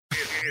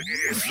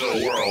It's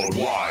the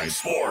Worldwide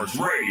Sports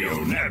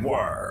Radio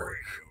Network.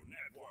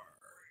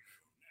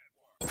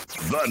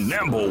 The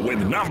Nimble with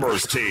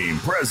Numbers team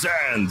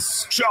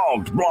presents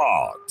Chalked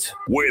Blocked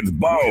with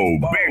Bo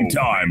Big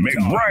Time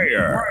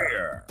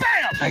McBrayer.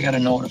 Bam! I gotta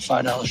know what a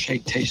 $5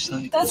 shake tastes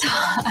like. That's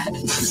hot.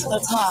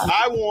 That's hot.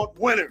 I want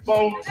winning,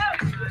 folks.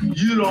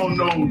 You don't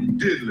know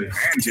diddly.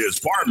 And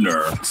his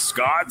partner,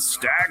 Scott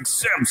Stag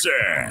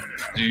Simpson.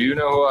 Do you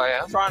know who I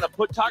am? Trying to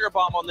put Tiger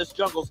Bomb on this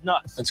jungle's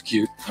nuts. That's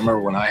cute. I remember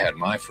when I had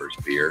my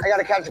first beer. I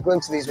gotta catch a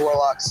glimpse of these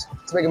warlocks.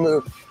 Let's make a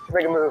move.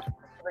 Make a move.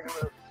 Make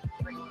a move.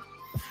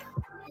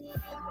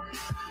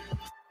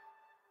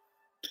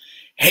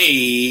 Hey,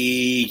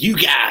 you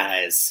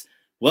guys.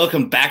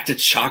 Welcome back to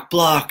Chalk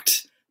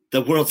Blocked,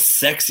 the world's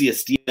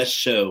sexiest US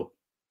show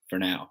for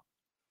now.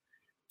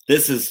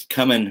 This is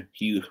coming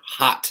you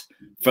hot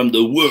from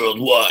the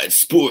Worldwide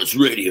Sports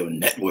Radio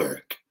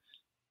Network.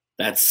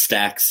 That's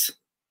Stacks.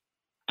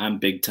 I'm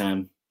Big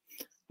Time.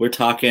 We're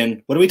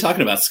talking, what are we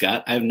talking about,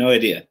 Scott? I have no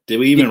idea. Did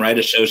we even write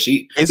a show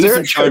sheet? Is Who's there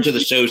in charge of the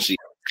show sheet?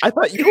 I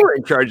thought you were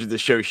in charge of the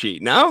show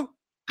sheet. No?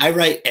 I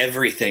write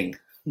everything.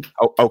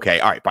 Oh, okay.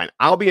 All right, fine.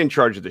 I'll be in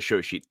charge of the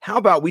show sheet. How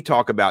about we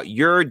talk about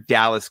your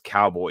Dallas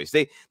Cowboys?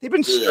 They've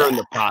been stirring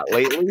the pot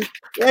lately.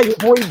 Yeah, your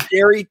boy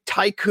Jerry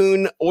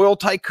Oil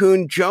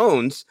Tycoon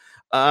Jones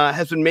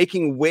has been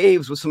making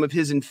waves with some of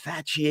his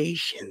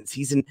infatuations.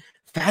 He's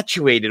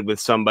infatuated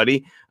with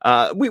somebody.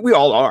 We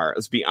all are,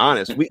 let's be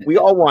honest. We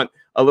all want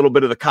a little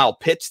bit of the Kyle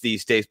Pitts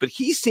these days, but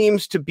he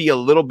seems to be a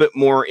little bit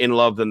more in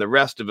love than the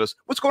rest of us.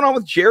 What's going on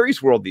with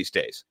Jerry's world these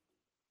days?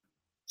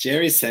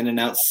 Jerry's sending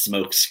out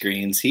smoke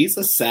screens. He's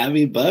a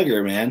savvy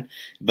bugger, man.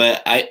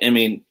 But I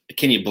mean,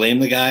 can you blame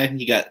the guy?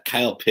 You got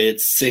Kyle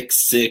Pitts,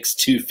 6'6",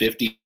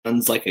 250,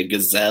 runs like a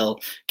gazelle,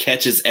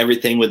 catches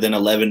everything within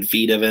 11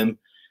 feet of him.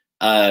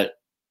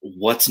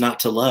 What's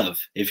not to love?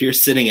 If you're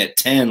sitting at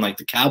 10 like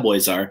the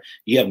Cowboys are,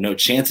 you have no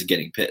chance of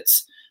getting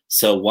Pitts.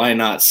 So why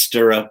not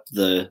stir up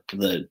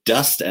the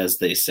dust, as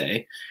they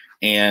say,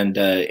 and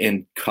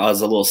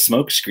cause a little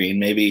smoke screen?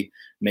 Maybe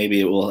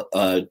it will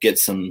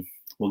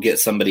We'll get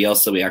somebody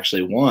else that we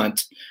actually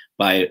want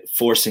by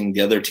forcing the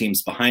other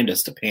teams behind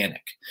us to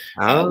panic.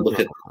 Look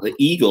at the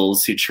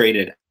Eagles, who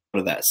traded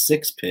out of that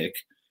 6 pick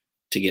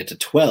to get to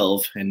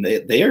 12, and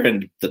they are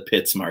in the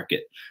Pitts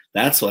market.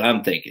 That's what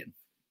I'm thinking.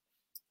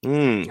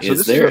 So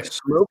this is a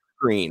smoke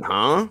screen,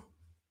 huh?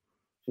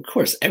 Of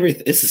course,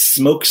 everything. This is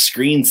smoke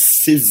screen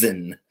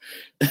season.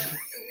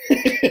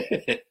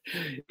 It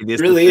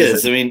really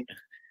is. I mean,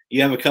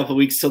 you have a couple of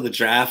weeks till the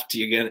draft.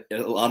 You get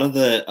a lot of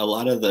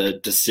the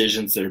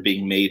decisions that are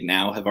being made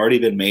now have already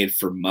been made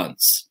for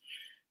months,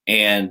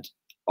 and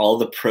all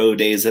the pro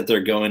days that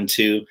they're going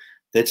to,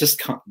 that's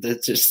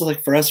just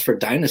like for us for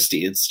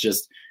Dynasty, it's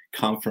just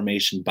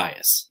confirmation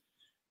bias.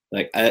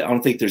 Like, I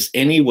don't think there's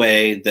any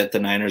way that the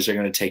Niners are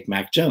going to take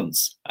Mac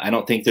Jones. I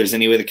don't think there's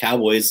any way the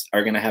Cowboys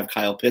are going to have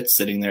Kyle Pitts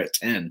sitting there at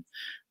 10.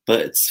 But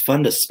it's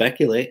fun to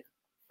speculate.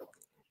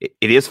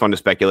 It is fun to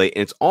speculate.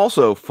 And it's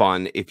also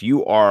fun if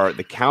you are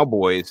the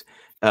Cowboys.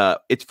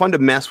 It's fun to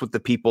mess with the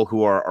people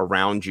who are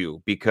around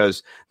you,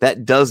 because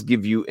that does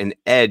give you an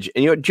edge.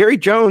 And, Jerry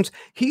Jones,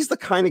 he's the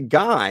kind of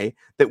guy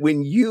that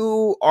when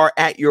you are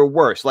at your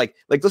worst, like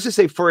let's just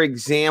say, for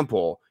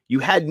example, you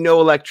had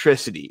no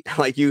electricity,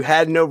 like you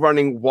had no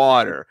running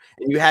water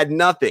and you had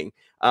nothing.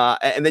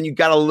 And then you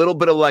got a little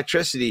bit of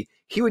electricity,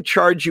 he would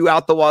charge you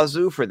out the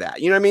wazoo for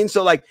that. You know what I mean?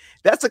 So like,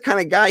 that's the kind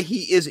of guy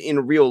he is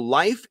in real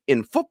life.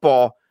 In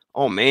football,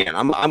 oh man,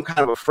 I'm kind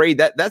of afraid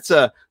that's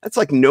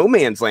like no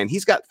man's land.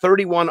 He's got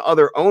 31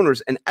 other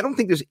owners, and I don't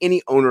think there's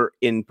any owner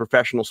in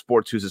professional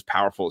sports who's as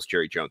powerful as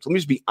Jerry Jones. Let me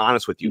just be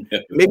honest with you.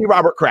 Maybe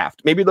Robert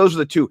Kraft. Maybe those are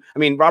the two. I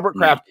mean, Robert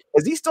Kraft,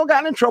 has he still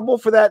gotten in trouble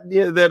for that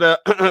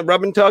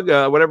rub and tug,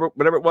 whatever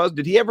it was?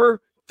 Did he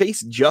ever face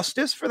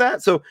justice for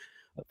that? So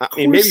I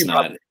mean, maybe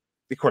not.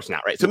 Of course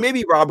not, right? So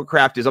maybe Robert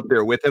Kraft is up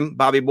there with him,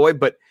 Bobby Boy,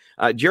 but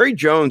Jerry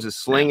Jones is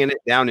slinging it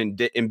down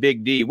in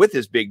Big D with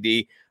his Big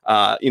D.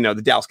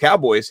 The Dallas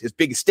Cowboys, his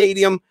big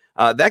stadium.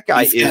 That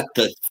guy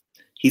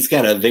he's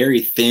got a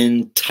very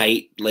thin,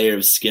 tight layer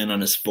of skin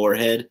on his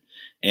forehead,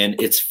 and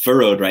it's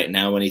furrowed right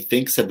now. When he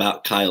thinks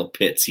about Kyle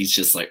Pitts, he's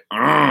just like,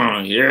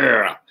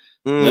 yeah,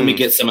 let me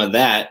get some of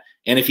that.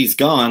 And if he's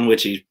gone,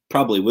 which he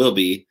probably will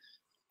be,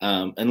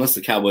 unless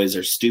the Cowboys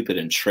are stupid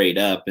and trade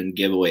up and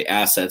give away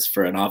assets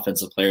for an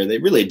offensive player they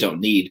really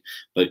don't need.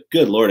 But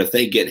good Lord, if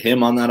they get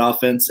him on that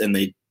offense and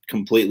they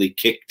completely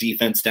kick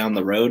defense down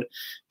the road,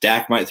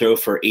 Dak might throw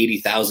for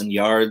 80,000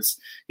 yards.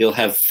 He'll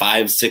have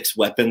 5-6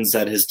 weapons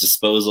at his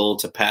disposal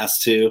to pass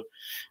to.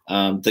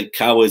 The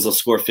Cowboys will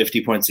score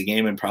 50 points a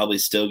game and probably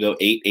still go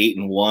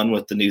 8-1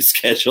 with the new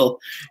schedule.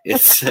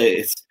 It's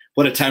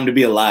what a time to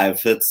be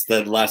alive. That's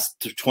the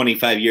last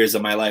 25 years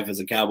of my life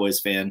as a Cowboys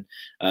fan,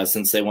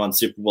 since they won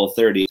Super Bowl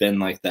 30. It's been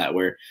like that,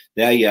 where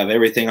you have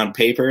everything on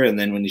paper, and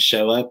then when you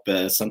show up,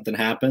 something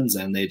happens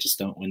and they just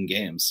don't win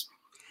games.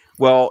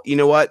 Well, you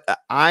know what?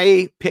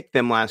 I picked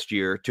them last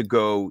year to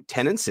go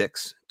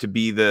 10-6 to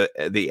be the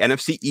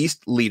NFC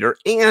East leader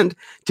and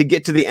to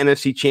get to the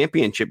NFC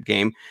Championship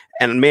game.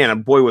 And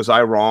man, boy, was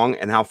I wrong.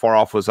 And how far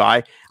off was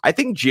I? I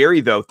think Jerry,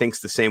 though,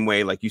 thinks the same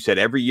way. Like you said,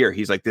 every year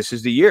he's like, "This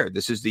is the year.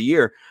 This is the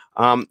year."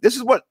 This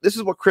is what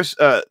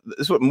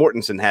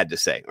Mortensen had to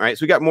say. All right,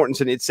 so we got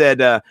Mortensen. It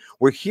said,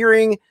 "We're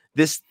hearing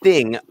this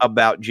thing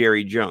about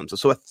Jerry Jones."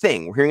 So a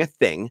thing. We're hearing a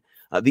thing.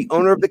 The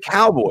owner of the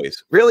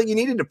Cowboys. Really? You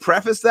needed to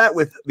preface that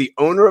with the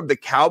owner of the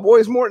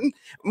Cowboys, Morton?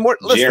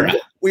 Listen,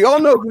 we all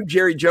know who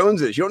Jerry Jones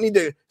is. You don't need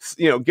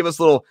to, give us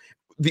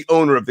the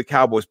owner of the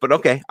Cowboys. But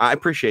okay, I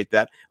appreciate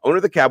that. Owner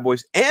of the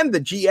Cowboys and the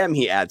GM,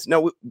 he adds.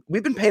 No,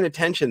 we've been paying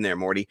attention there,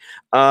 Morty.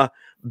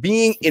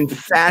 Being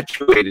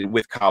infatuated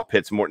with Kyle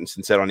Pitts,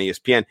 Mortensen said on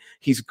ESPN.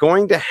 He's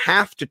going to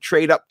have to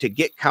trade up to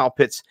get Kyle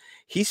Pitts.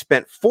 He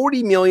spent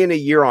 $40 million a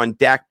year on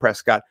Dak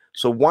Prescott,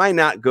 so why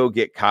not go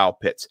get Kyle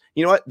Pitts?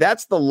 You know what?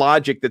 That's the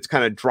logic that's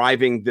kind of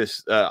driving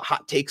this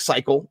hot take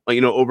cycle,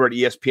 over at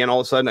ESPN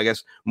all of a sudden. I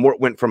guess Mort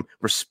went from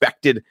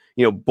respected,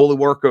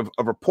 bulwark of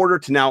reporter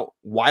to now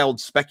wild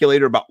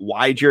speculator about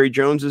why Jerry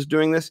Jones is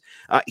doing this.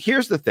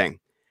 Here's the thing.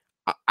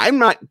 I'm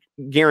not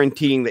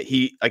guaranteeing that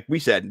he, like we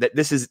said, that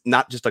this is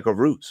not just like a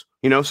ruse,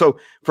 So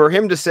for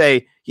him to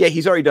say, yeah,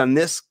 he's already done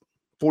this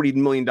 $40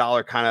 million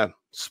kind of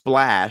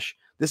splash,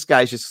 this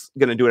guy's just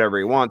going to do whatever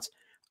he wants.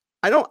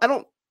 I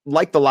don't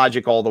like the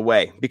logic all the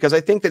way, because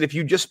I think that if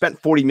you just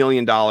spent $40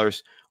 million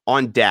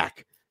on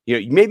Dak,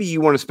 maybe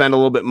you want to spend a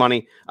little bit of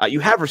money. You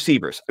have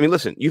receivers. I mean,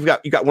 listen, you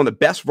got one of the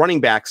best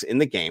running backs in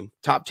the game,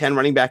 top 10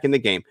 running back in the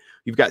game.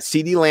 You've got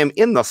CeeDee Lamb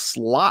in the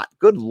slot.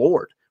 Good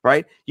Lord,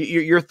 right?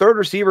 Your third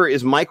receiver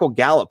is Michael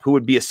Gallup, who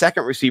would be a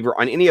second receiver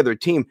on any other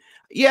team.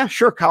 Yeah,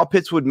 sure, Kyle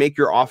Pitts would make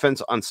your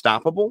offense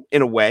unstoppable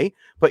in a way,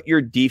 but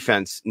your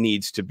defense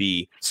needs to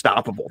be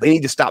stoppable. They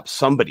need to stop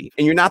somebody,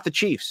 and you're not the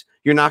Chiefs.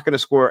 You're not going to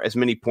score as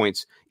many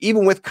points.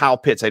 Even with Kyle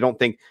Pitts, I don't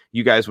think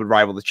you guys would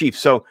rival the Chiefs.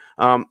 So,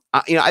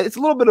 it's a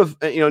little bit of,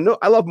 no,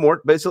 I love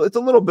Mort, but it's a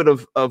little bit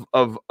of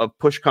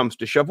push comes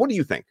to shove. What do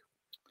you think?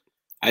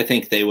 I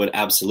think they would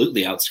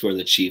absolutely outscore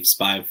the Chiefs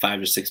by 5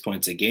 or 6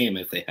 points a game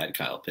if they had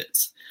Kyle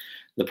Pitts.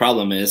 The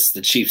problem is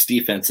the Chiefs'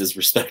 defense is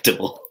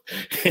respectable.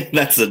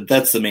 That's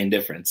the main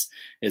difference.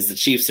 Is the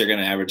Chiefs are going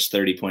to average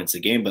 30 points a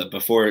game, but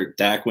before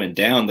Dak went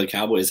down, the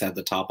Cowboys had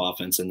the top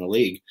offense in the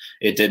league.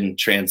 It didn't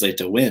translate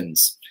to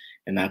wins,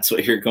 and that's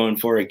what you're going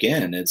for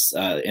again. It's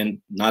and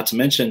not to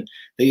mention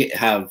they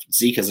have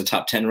Zeke as a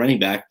top 10 running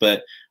back,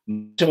 but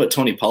what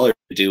Tony Pollard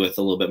would do with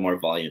a little bit more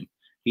volume.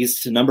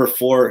 He's the number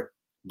 4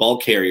 ball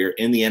carrier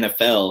in the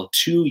NFL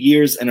 2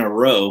 years in a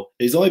row.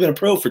 He's only been a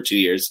pro for 2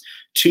 years.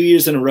 2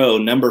 years in a row,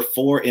 number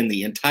 4 in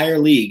the entire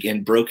league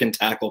in broken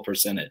tackle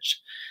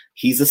percentage.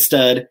 He's a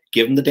stud.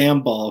 Give him the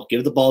damn ball.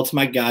 Give the ball to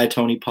my guy,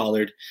 Tony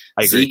Pollard.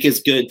 Zeke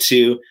is good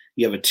too.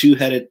 You have a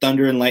 2-headed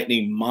thunder and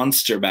lightning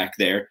monster back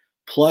there,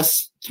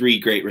 plus 3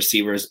 great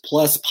receivers,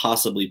 plus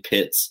possibly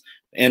Pitts.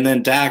 And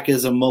then Dak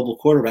is a mobile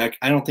quarterback.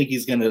 I don't think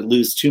he's going to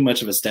lose too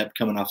much of a step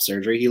coming off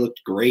surgery. He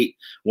looked great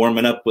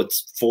warming up with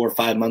 4 or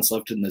 5 months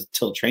left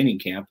till training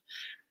camp.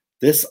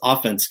 This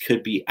offense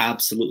could be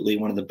absolutely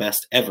one of the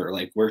best ever.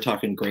 Like, we're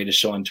talking greatest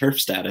show on turf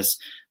status.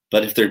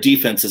 But if their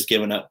defense is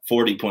giving up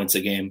 40 points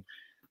a game,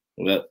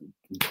 well,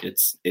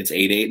 it's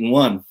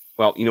 8-1.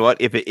 Well, you know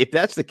what? If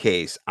that's the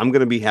case, I'm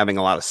going to be having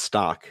a lot of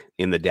stock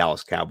in the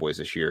Dallas Cowboys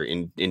this year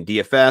in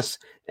DFS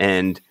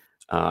and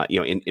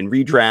in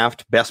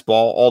redraft, best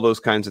ball, all those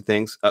kinds of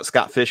things.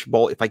 Scott Fish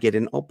Bowl, if I get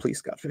in, oh please,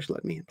 Scott Fish,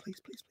 let me in,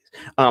 please.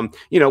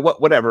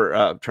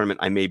 Whatever tournament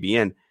I may be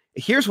in.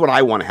 Here's what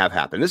I want to have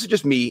happen. This is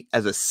just me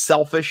as a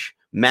selfish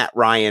Matt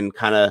Ryan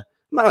kind of,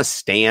 not a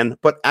stan,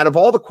 but out of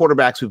all the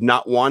quarterbacks who've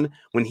not won,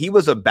 when he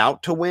was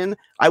about to win,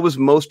 I was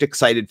most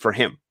excited for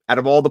him. Out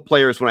of all the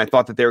players, when I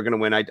thought that they were going to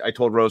win, I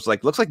told Rose,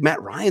 looks like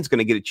Matt Ryan's going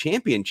to get a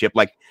championship.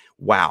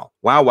 Wow.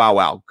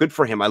 Good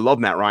for him. I love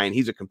Matt Ryan.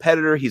 He's a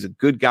competitor. He's a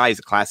good guy. He's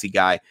a classy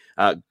guy.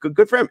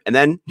 Good for him. And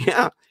then,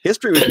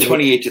 history was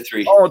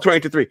 28-3. Oh,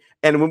 28-3.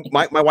 And when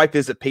my wife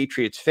is a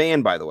Patriots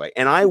fan, by the way.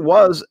 And I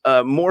was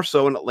more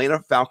so an Atlanta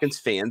Falcons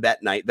fan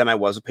that night than I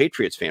was a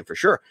Patriots fan, for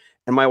sure.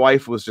 And my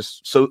wife was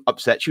just so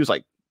upset. She was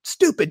like,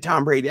 stupid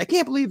Tom Brady. I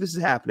can't believe this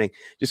is happening.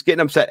 Just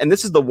getting upset. And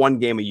this is the one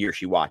game a year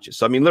she watches.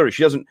 So, I mean, literally,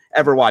 she doesn't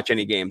ever watch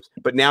any games.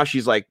 But now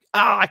she's like,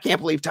 I can't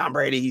believe Tom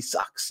Brady. He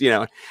sucks,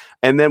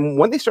 And then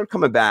when they started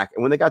coming back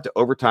and when they got to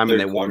overtime and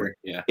they won.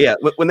 Yeah.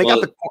 When they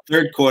got the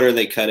third quarter,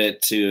 they cut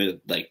it to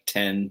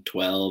 10,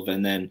 12.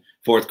 And then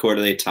fourth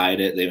quarter, they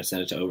tied it. They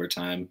sent it to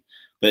overtime.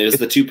 But it was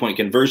the 2-point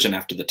conversion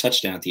after the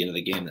touchdown at the end of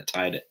the game that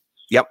tied it.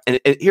 Yep. And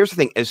here's the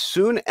thing. As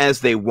soon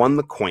as they won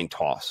the coin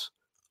toss,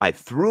 I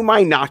threw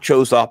my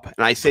nachos up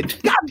and I said,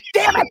 God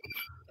damn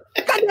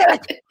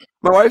it.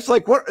 My wife's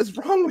like, what is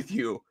wrong with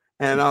you?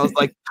 And I was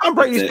like, Tom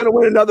Brady's going to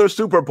win another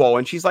Super Bowl.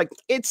 And she's like,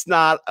 it's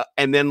not.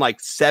 And then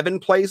 7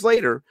 plays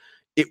later,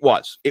 it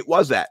was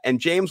that. And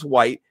James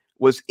White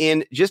was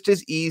in just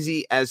as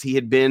easy as he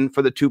had been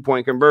for the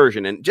 2-point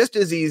conversion and just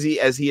as easy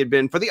as he had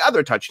been for the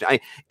other touchdown.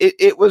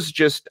 It was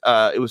just,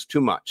 it was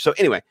too much. So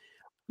anyway,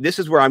 this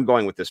is where I'm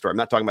going with this story. I'm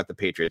not talking about the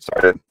Patriots.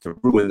 Sorry to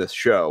ruin this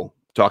show.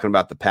 Talking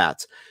about the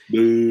Pats.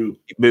 Boo.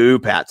 Boo,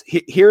 Pats.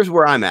 Here's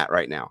where I'm at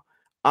right now.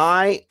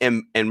 I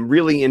am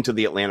really into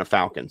the Atlanta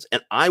Falcons,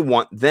 and I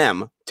want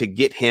them to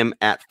get him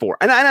at 4.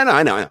 And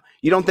I know.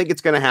 You don't think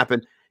it's going to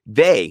happen.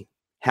 They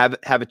have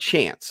a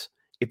chance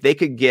if they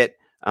could get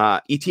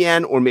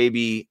Etienne or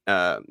maybe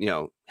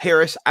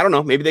Harris. I don't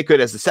know. Maybe they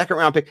could as the second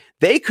round pick.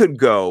 They could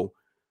go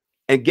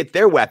and get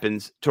their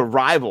weapons to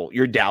rival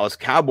your Dallas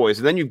Cowboys.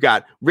 And then you've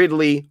got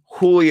Ridley,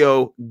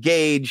 Julio,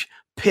 Gage,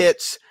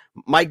 Pitts,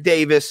 Mike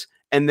Davis,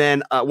 and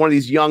then one of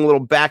these young little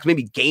backs,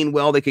 maybe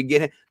Gainwell, they could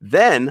get him.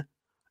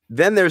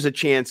 Then there's a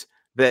chance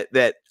that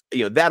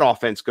that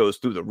offense goes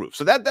through the roof.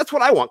 So that's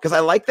what I want, because I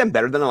like them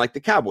better than I like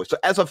the Cowboys. So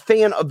as a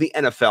fan of the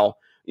NFL,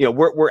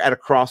 we're at a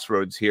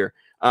crossroads here.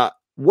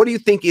 What do you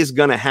think is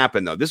going to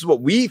happen, though? This is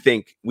what we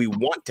think we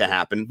want to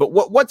happen, but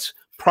what's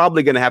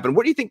probably going to happen?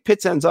 Where do you think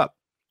Pitts ends up?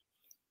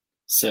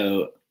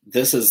 So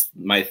this is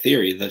my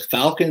theory. The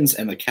Falcons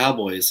and the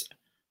Cowboys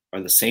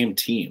are the same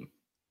team.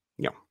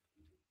 Yeah.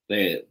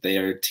 They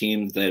are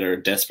teams that are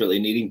desperately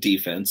needing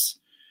defense.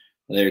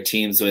 They're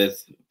teams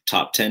with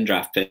top 10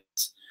 draft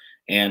picks.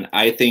 And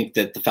I think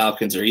that the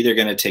Falcons are either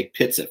going to take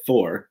Pitts at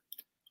 4,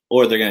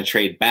 or they're going to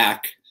trade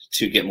back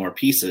to get more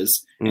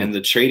pieces. And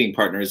the trading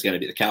partner is going to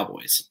be the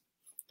Cowboys.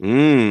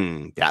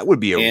 That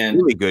would be a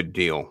really good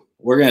deal.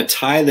 We're going to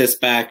tie this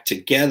back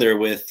together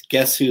with,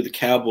 guess who the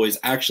Cowboys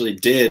actually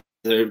did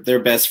their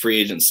best free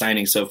agent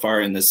signing so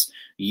far in this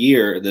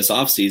year, this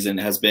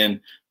offseason, has been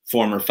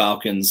former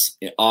Falcons,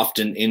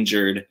 often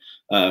injured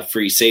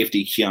free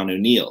safety Keanu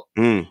Neal.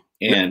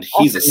 And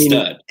he's a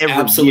stud,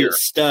 absolute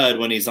stud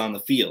when he's on the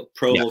field.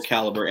 Pro Bowl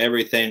caliber,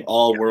 everything,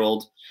 all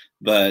world.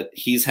 But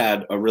he's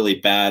had a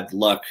really bad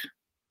luck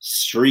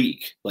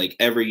streak. Like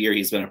every year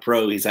he's been a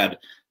pro, he's had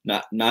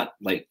not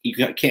like, you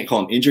can't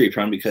call him injury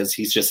prone because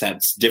he's just had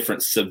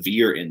different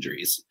severe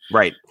injuries.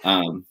 Right.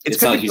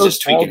 It's not like he's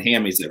just tweaking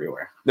hammies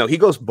everywhere. No, he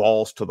goes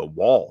balls to the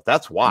wall.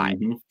 That's why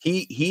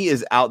he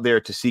is out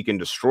there to seek and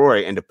destroy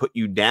and to put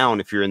you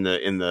down if you're in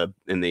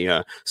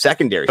the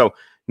secondary. So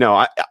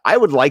no, I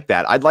would like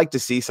that. I'd like to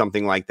see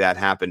something like that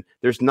happen.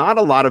 There's not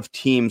a lot of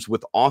teams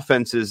with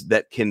offenses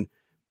that can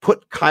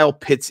put Kyle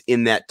Pitts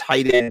in that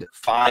tight end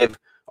 5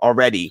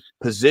 already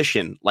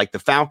position like the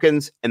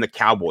Falcons and the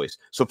Cowboys.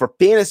 So for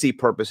fantasy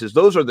purposes,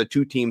 those are the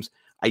two teams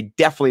I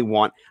definitely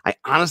want. I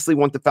honestly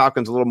want the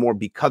Falcons a little more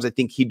because I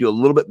think he'd do a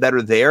little bit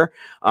better there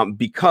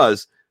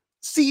because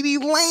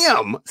CeeDee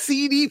Lamb.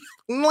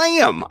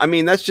 I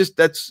mean,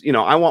 that's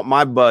I want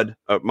my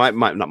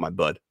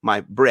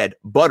bread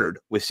buttered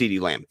with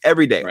CeeDee Lamb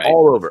every day,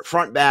 all over,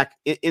 front, back,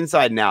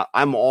 inside and out.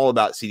 I'm all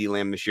about CeeDee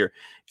Lamb this year.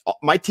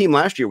 My team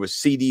last year was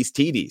CD's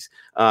TDs.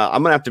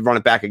 I'm going to have to run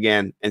it back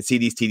again and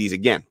CD's TDs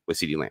again with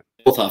CeeDee Lamb.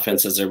 Both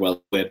offenses are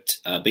well equipped,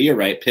 but you're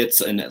right. Pitts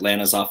and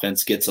Atlanta's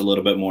offense gets a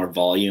little bit more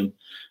volume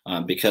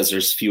because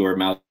there's fewer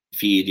mouth to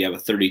feed. You have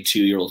a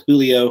 32-year-old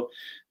Julio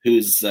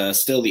who's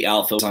still the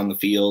alpha on the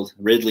field.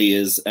 Ridley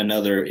is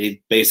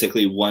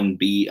basically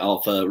 1B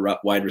alpha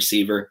wide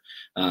receiver,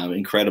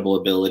 incredible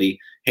ability.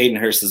 Hayden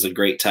Hurst is a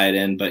great tight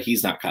end, but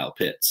he's not Kyle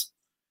Pitts.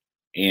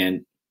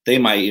 And they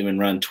might even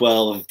run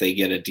 12 if they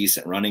get a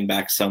decent running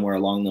back somewhere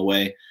along the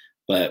way.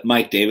 But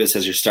Mike Davis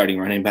as your starting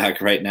running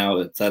back right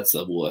now, that's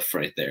a woof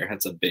right there.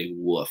 That's a big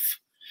woof.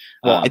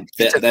 Well,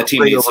 that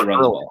team needs to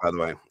run the ball. By the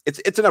way,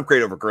 it's an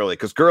upgrade over Gurley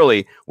because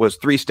Gurley was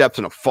 3 steps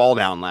and a fall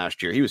down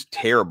last year. He was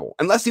terrible,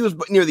 unless he was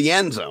near the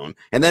end zone,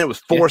 and then it was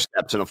 4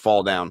 steps and a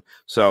fall down.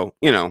 So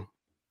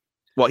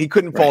he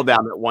couldn't fall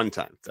down at one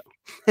time. So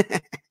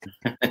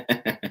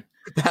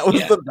that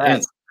was the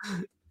best.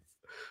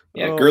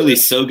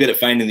 Gurley's so good at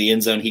finding the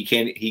end zone. He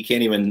can't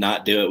even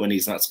not do it when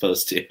he's not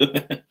supposed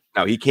to.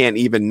 No, he can't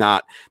even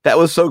not. That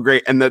was so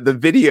great. And the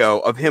video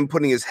of him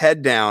putting his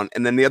head down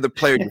and then the other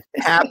player just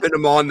tapping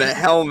him on the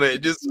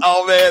helmet. Just,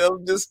 oh man,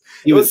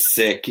 he was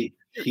sick.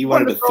 He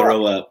wanted to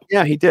throw up.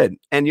 Yeah, he did.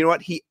 And you know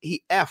what? He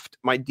effed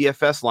my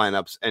DFS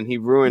lineups and he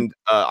ruined,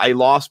 I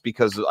lost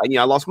because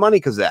I lost money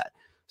because of that.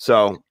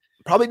 So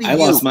probably I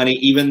lost money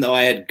even though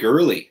I had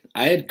Gurley.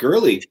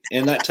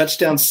 And that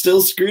touchdown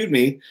still screwed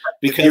me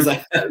because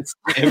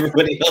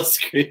everybody else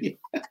screwed me.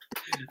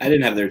 I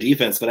didn't have their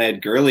defense, but I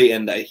had Gurley,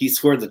 and he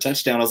scored the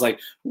touchdown. I was like,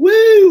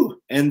 woo!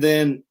 And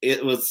then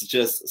it was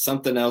just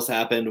something else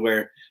happened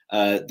where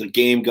the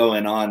game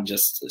going on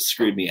just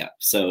screwed me up.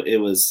 So it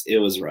was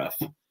rough.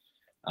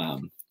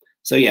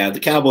 The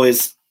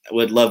Cowboys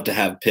would love to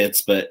have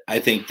Pitts, but I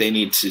think they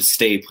need to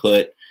stay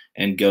put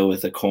and go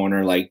with a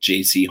corner like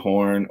J.C.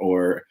 Horn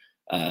or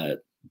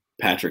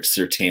Patrick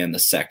Surtain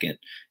II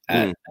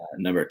at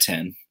number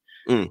 10.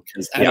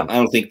 Because I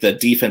don't think the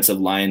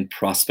defensive line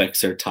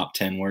prospects are top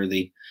 10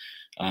 worthy.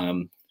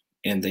 And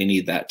they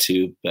need that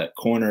too. But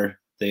corner,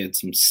 they had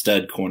some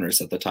stud corners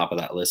at the top of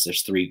that list.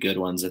 There's 3 good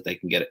ones that they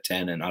can get at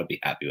 10, and I'd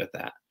be happy with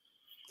that.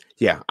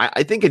 Yeah,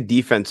 I think a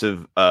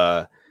defensive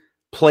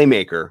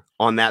playmaker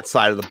on that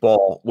side of the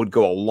ball would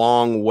go a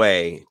long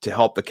way to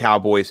help the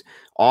Cowboys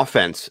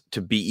offense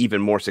to be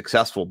even more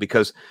successful,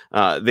 because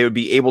they would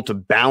be able to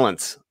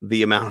balance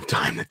the amount of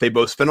time that they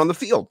both spend on the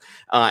field.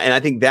 And I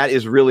think that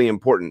is really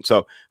important.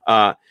 So,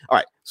 all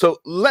right. So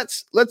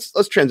let's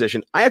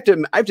transition. I have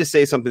to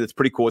say something that's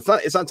pretty cool. It's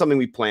not something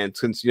we planned,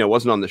 since, it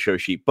wasn't on the show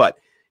sheet, but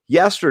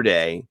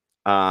yesterday,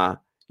 I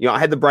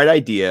had the bright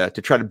idea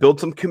to try to build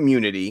some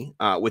community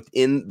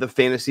within the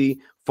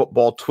fantasy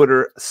football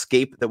Twitter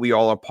scape that we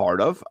all are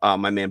part of.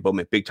 My man Bo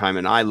McBigtime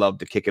and I love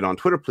to kick it on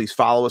Twitter. Please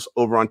follow us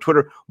over on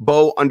Twitter,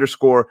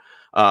 Bo_McBigtime,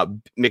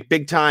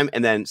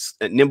 and then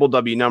Nimble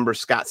W Numbers,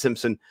 Scott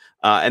Simpson.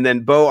 And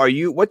then Bo,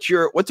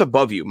 what's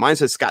above you? Mine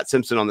says Scott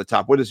Simpson on the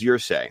top. What does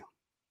yours say?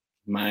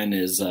 Mine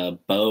is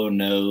Bo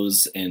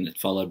knows, and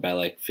followed by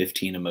like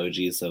 15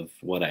 emojis of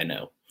what I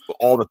know.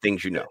 All the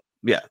things you know.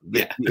 Yeah.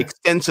 The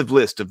extensive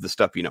list of the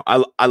stuff you know.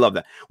 I love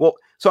that. Well,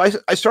 so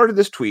I started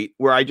this tweet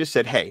where I just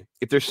said, hey,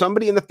 if there's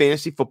somebody in the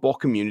fantasy football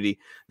community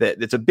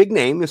that's a big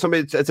name,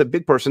 somebody that's a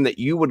big person that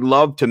you would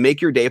love to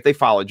make your day if they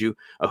followed you,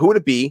 who would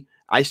it be?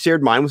 I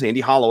shared mine with Andy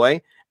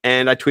Holloway,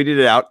 and I tweeted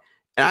it out.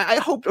 And I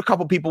hoped a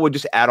couple people would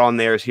just add on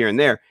theirs here and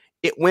there.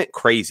 It went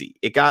crazy.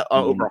 It got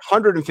over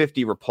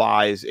 150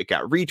 replies. It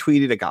got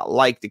retweeted. It got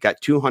liked. It got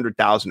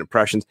 200,000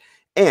 impressions.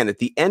 And at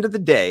the end of the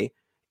day,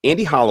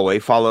 Andy Holloway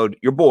followed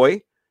your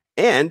boy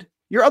and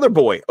your other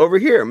boy over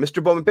here,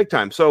 Mr. Bowman Big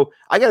Time. So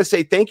I got to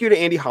say thank you to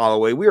Andy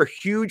Holloway. We are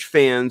huge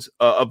fans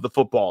of the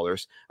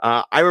footballers.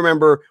 I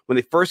remember when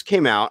they first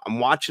came out, I'm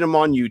watching them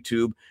on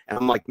YouTube, and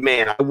I'm like,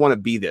 man, I want to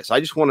be this. I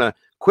just want to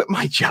quit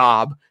my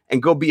job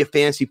and go be a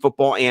fantasy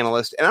football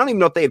analyst. And I don't even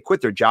know if they had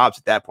quit their jobs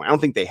at that point. I don't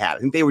think they had. I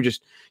think they were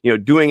just,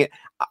 doing it.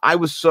 I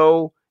was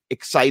so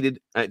excited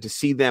to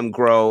see them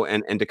grow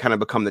and to kind of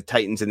become the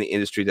titans in the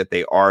industry that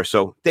they are.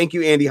 So thank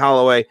you, Andy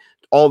Holloway.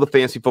 All the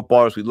fantasy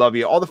footballers, we love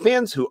you. All the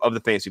fans of the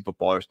fantasy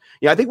footballers.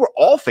 I think we're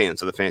all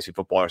fans of the fantasy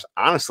footballers,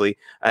 honestly,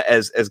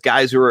 as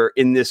guys who are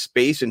in this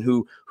space and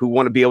who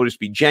want to be able to just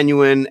be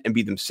genuine and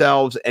be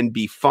themselves and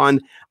be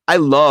fun. I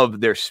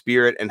love their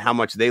spirit and how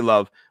much they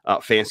love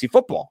fantasy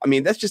football. I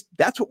mean,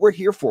 that's what we're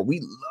here for.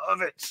 We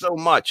love it so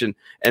much. And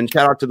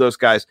shout out to those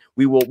guys.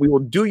 We will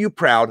do you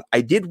proud.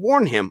 I did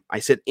warn him. I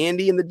said,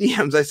 Andy, in the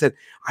DMs, I said,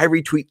 I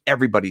retweet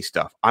everybody's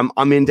stuff.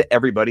 I'm into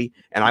everybody,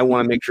 and I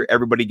want to make sure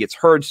everybody gets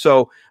heard.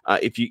 So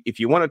if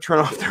you want to turn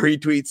off the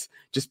retweets,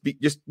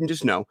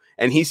 just know.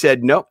 And he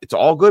said, no, it's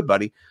all good,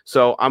 buddy.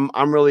 So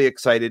I'm really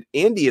excited.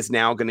 Andy is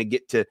now going to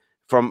get to,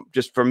 from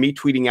me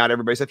tweeting out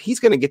everybody's stuff,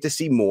 he's going to get to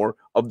see more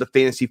of the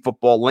fantasy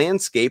football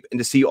landscape and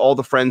to see all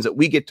the friends that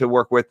we get to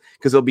work with,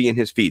 because they'll be in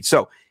his feed.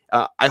 So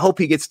I hope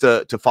he gets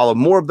to follow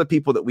more of the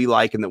people that we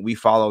like and that we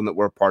follow and that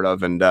we're a part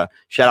of. And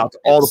shout out to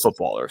all the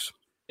footballers.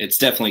 It's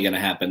definitely going to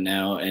happen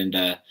now.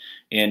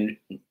 And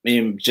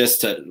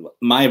just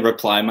my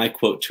reply, my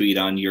quote tweet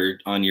on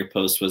your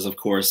post was, of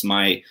course,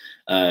 my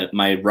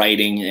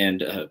writing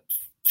and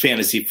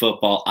fantasy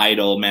football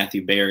idol,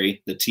 Matthew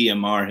Berry, the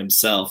TMR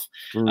himself.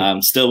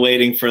 Still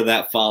waiting for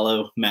that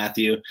follow,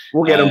 Matthew.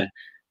 We'll get him.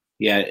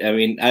 Yeah, I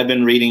mean, I've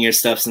been reading your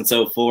stuff since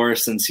 2004,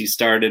 since you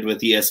started with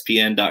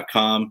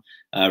ESPN.com,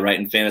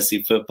 writing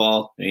fantasy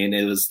football. I mean,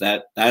 it was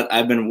that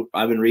I've been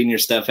reading your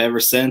stuff ever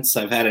since.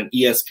 I've had an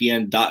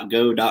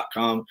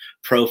ESPN.go.com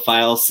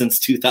profile since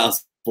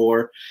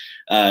 2004.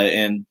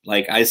 And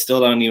like, I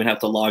still don't even have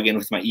to log in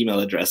with my email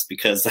address,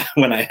 because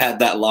when I had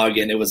that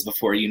login, it was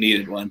before you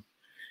needed one.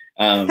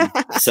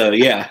 So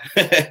yeah,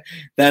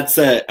 that's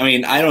I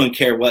mean, I don't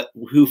care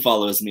who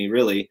follows me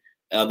really,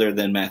 other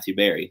than Matthew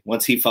Berry.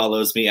 Once he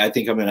follows me, I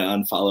think I'm going to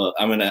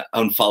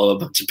unfollow a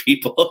bunch of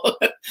people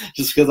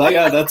just because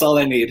that's all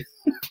I need.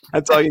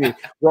 That's all you need.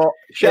 Well,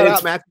 shout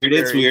out Matthew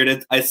Berry. It's weird.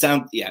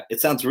 It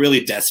sounds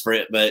really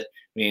desperate, but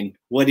I mean,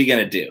 what are you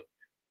going to do?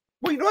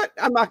 Well, you know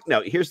what?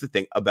 No, here's the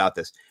thing about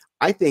this.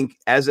 I think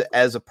as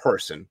a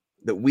person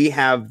that we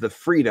have the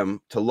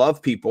freedom to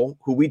love people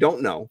who we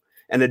don't know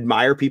and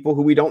admire people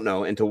who we don't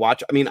know, and to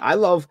watch. I mean, I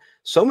love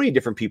so many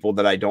different people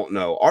that I don't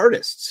know,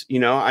 artists,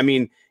 I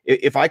mean,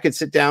 if I could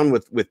sit down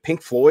with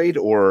Pink Floyd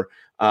or,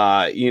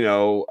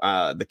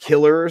 the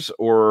Killers,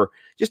 or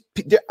just,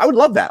 I would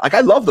love that. Like,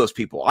 I love those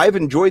people. I've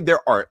enjoyed their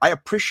art. I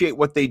appreciate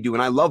what they do,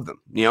 and I love them,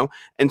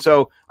 And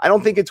so I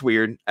don't think it's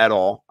weird at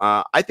all.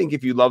 I think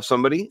if you love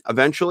somebody,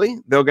 eventually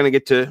they're going to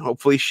get to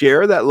hopefully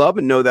share that love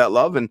and know that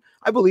love. And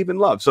I believe in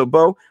love. So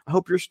Bo, I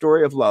hope your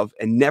story of love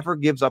and never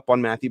gives up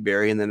on Matthew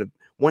Berry. And then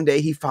one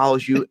day he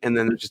follows you, and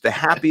then it's just the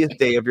happiest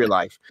day of your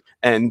life.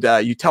 And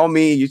you tell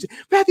me,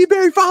 Matthew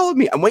Berry followed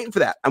me. I'm waiting for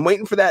that. I'm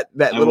waiting for that.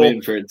 I'm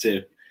waiting for it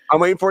too. I'm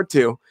waiting for it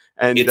too.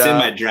 And it's in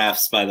my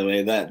drafts, by the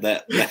way.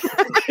 That.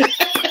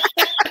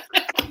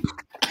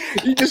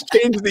 You just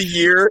change the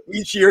year.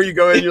 Each year you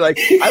go in, you're like,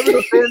 I've been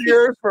a fan of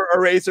yours for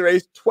Eraser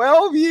Race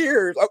 12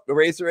 years. Oh,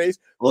 Eraser Race.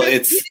 Well,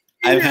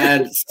 I've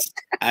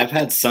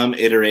had some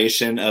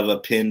iteration of a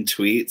pinned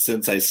tweet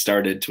since I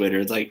started Twitter.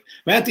 It's like,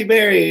 Matthew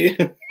Berry,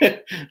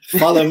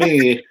 follow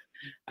me.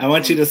 I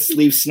want you to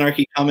leave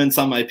snarky comments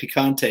on my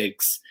pecan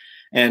takes.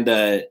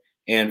 And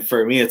And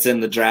for me, it's in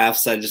the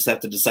drafts. I just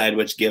have to decide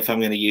which GIF I'm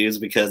going to use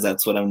because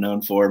that's what I'm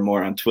known for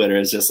more on Twitter.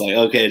 It's just like,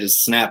 okay,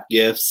 just snap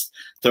GIFs,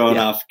 throwing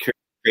off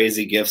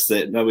crazy GIFs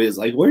that nobody's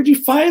like, where'd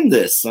you find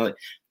this? I'm like,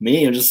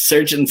 me, I'm just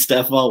searching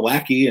stuff all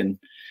wacky and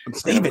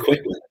I'm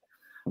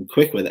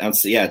quick with it.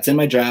 It's in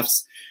my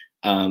drafts.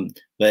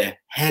 But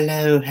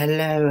hello,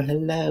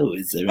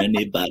 is there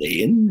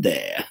anybody in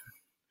there?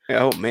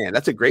 Oh man,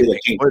 that's a great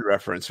Pink Floyd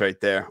reference right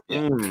there.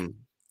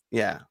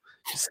 Yeah.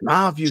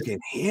 Smile if you can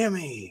hear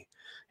me.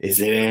 Is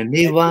there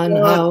anyone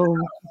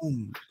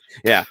home?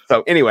 Yeah.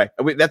 So anyway,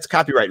 that's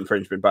copyright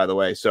infringement, by the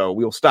way. So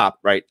we'll stop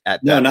right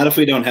at that. No, not if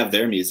we don't have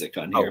their music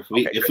on here.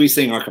 If we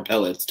sing a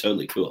cappella, it's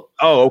totally cool.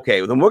 Oh,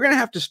 okay. Well, then we're gonna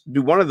have to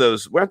do one of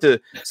those. We'll have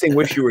to sing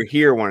 "Wish You Were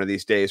Here" one of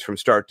these days from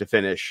start to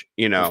finish.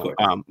 You know,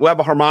 we'll have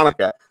a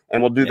harmonica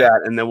and we'll do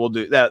that, and then we'll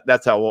do that.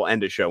 That's how we'll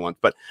end a show once.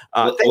 But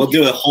we'll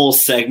do a whole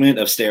segment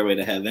of "Stairway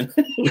to Heaven,"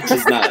 which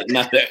is not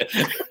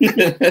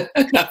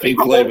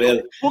Pink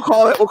Floyd. We'll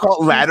call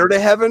it "Ladder to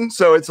Heaven."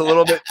 So it's a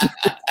little bit.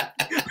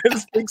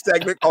 This big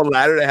segment called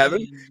Ladder to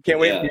Heaven. Can't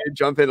wait for you to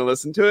jump in and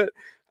listen to it.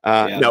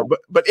 No,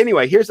 but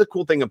anyway, here's the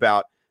cool thing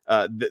about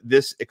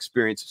this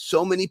experience.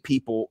 So many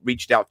people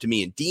reached out to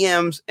me in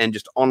DMs and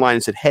just online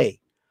and said, hey,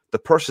 the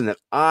person that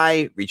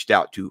I reached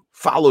out to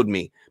followed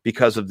me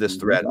because of this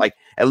thread. Like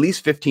at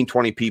least 15,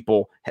 20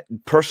 people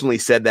personally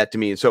said that to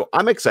me. And so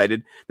I'm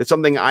excited that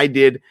something I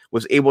did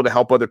was able to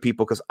help other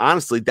people because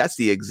honestly, that's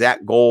the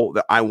exact goal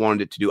that I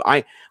wanted it to do.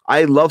 I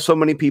love so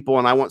many people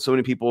and I want so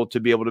many people to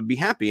be able to be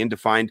happy and to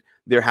find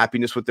their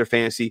happiness with their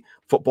fantasy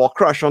football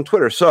crush on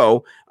Twitter.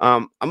 So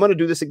I'm going to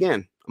do this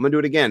again. I'm going to do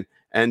it again.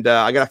 And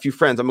I got a few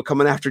friends. I'm going to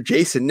come in after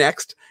Jason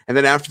next. And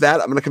then after that,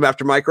 I'm going to come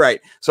after Mike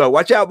Wright. So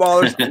watch out,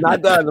 ballers. I'm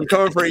not done. I'm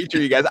coming for each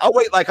of you guys.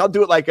 I'll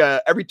do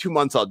it every 2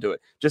 months. I'll do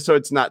it just so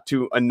it's not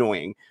too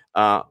annoying.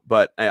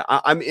 But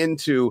I'm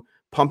into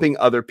pumping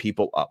other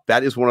people up.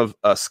 That is one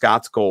of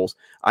Scott's goals.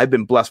 I've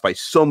been blessed by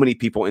so many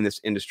people in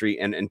this industry.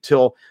 And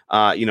until,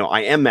 I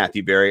am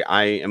Matthew Berry,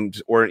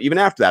 or even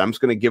after that, I'm just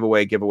going to give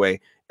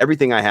away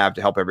everything I have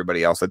to help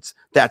everybody else.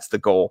 That's the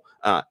goal.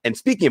 And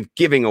speaking of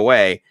giving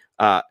away,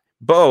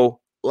 Bo,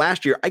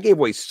 last year I gave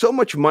away so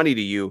much money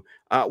to you.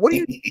 What are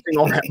you using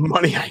all that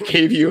money I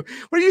gave you?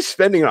 What are you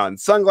spending on?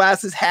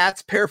 Sunglasses,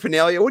 hats,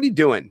 paraphernalia? What are you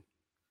doing?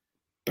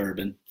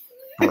 Bourbon.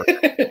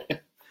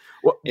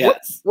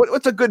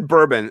 What's a good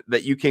bourbon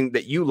that you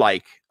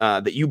like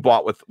that you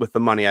bought with the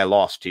money I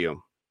lost to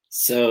you?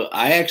 So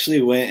I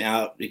actually went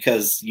out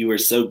because you were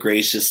so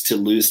gracious to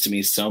lose to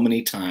me so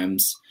many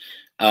times.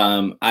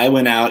 I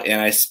went out and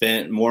I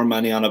spent more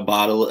money on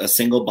a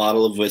single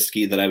bottle of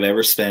whiskey that I've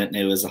ever spent. And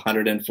it was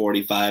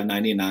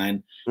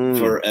 $145.99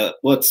 for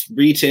what's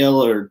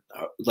retail or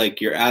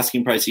like your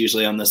asking price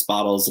usually on this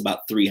bottle is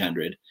about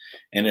 $300.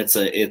 And it's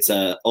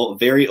a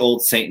very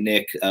old St.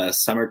 Nick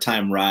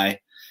summertime rye.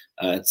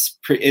 It's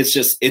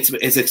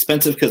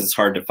expensive because it's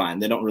hard to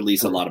find. They don't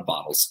release a lot of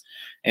bottles.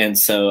 And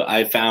so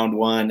I found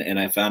one and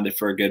I found it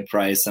for a good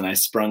price and I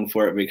sprung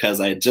for it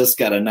because I just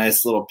got a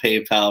nice little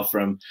PayPal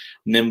from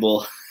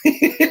Nimble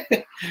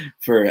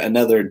for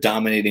another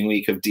dominating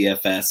week of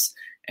DFS.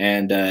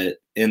 And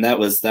that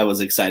was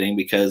exciting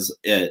because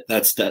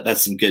that's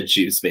some good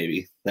juice,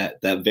 baby.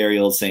 That very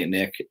old St.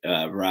 Nick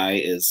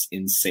rye is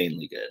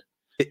insanely good.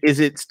 Is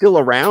it still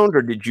around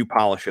or did you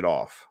polish it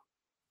off?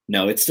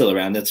 No, it's still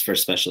around. That's for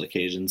special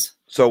occasions.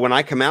 So when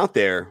I come out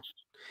there,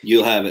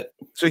 you'll have it.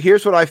 So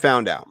here's what I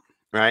found out.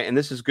 Right. And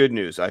this is good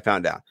news. I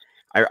found out.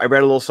 I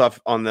read a little stuff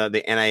on the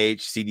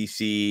NIH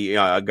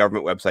CDC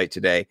government website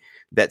today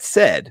that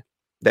said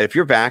that if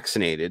you're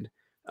vaccinated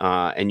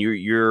and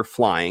you're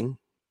flying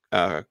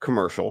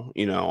commercial,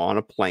 on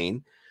a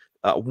plane,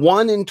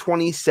 1 in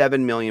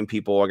 27 million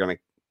people are going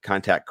to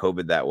contact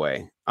COVID that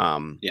way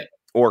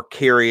or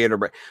carry it.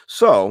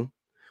 So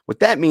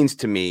what that means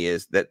to me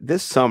is that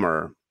this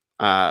summer,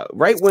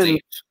 right when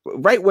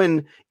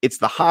it's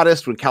the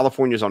hottest, when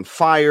California's on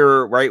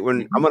fire, right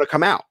when I'm going to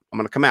come out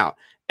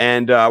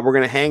and we're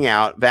going to hang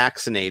out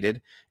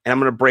vaccinated and I'm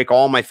going to break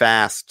all my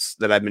fasts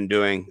that I've been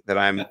doing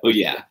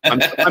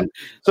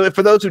So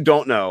for those who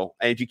don't know,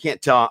 and if you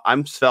can't tell,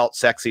 I'm felt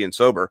sexy and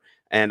sober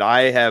and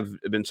I have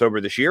been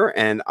sober this year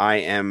and I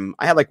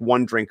had like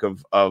one drink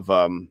of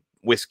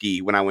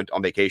whiskey when I went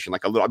on vacation, I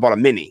bought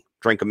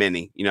drank a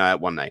mini,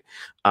 at one night.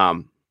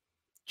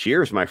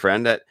 Cheers, my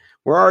friend.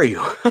 Where are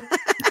you?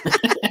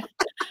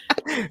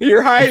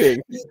 You're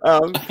hiding.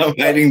 I'm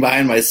hiding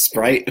behind my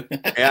Sprite.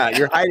 Yeah,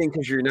 you're hiding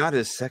because you're not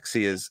as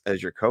sexy as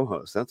your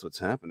co-host. That's what's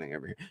happening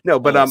over here. No,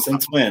 but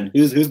since when?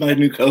 Who's my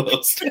new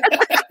co-host?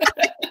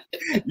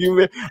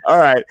 All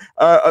right.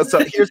 So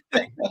here's the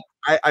thing.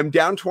 I'm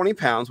down 20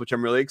 pounds, which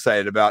I'm really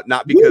excited about.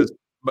 Not because,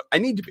 but I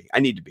need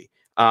to be.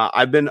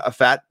 I've been a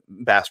fat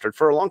bastard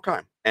for a long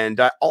time, and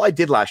all I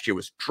did last year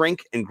was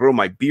drink and grow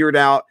my beard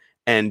out.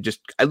 And just,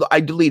 I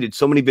deleted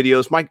so many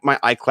videos. My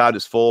iCloud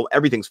is full.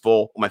 Everything's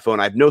full on my phone.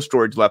 I have no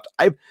storage left.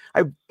 I've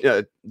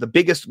the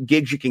biggest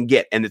gigs you can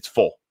get, and it's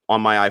full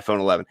on my iPhone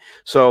 11.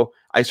 So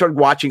I started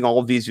watching all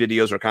of these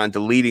videos or kind of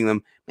deleting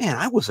them. Man,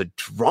 I was a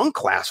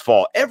drunk last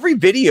fall. Every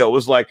video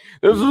was like,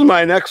 this is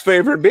my next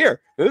favorite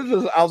beer.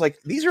 I was like,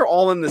 these are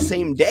all in the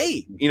same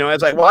day. You know,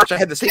 as I watched, I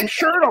had the same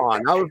shirt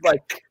on. I was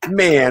like,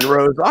 man,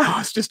 Rose, I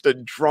was just a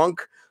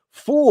drunk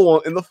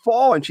fool in the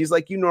fall. And she's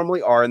like, you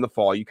normally are in the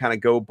fall. You kind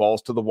of go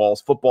balls to the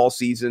walls, football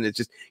season. It's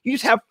just, you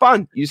just have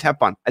fun. You just have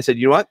fun. I said,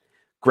 you know what?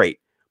 Great.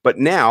 But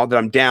now that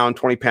I'm down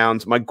 20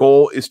 pounds, my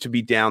goal is to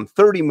be down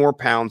 30 more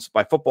pounds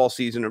by football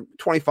season, or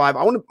 25.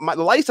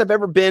 The lightest I've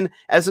ever been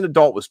as an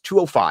adult was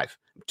 205,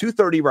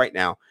 230 right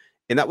now.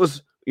 And that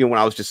was, you know, when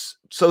I was just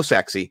so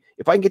sexy.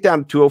 If I can get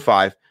down to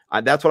 205,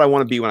 that's what I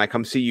want to be when I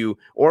come see you,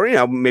 or, you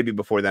know, maybe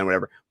before then,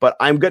 whatever. But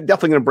I'm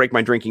definitely going to break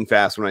my drinking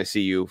fast when I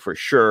see you for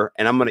sure.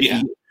 And I'm going to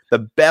eat the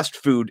best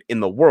food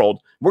in the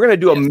world. We're going to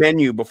do a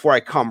menu before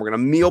I come. We're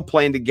going to meal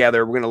plan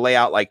together. We're going to lay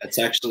out like that's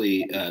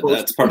actually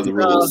that's part of the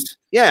rules.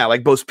 Yeah,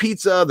 like Bo's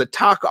Pizza, the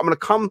taco. I'm going to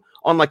come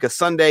on like a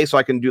Sunday, so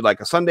I can do like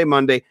a Sunday,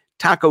 Monday,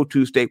 Taco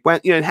Tuesday. When,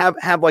 you know, and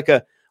have like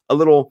a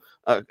little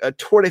a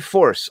tour de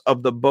force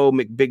of the Bo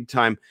McBig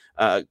Time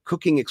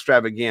cooking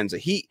extravaganza.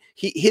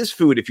 His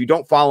food. If you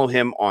don't follow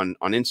him on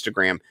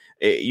Instagram,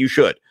 you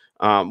should.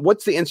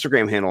 What's the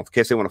Instagram handle in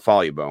case they want to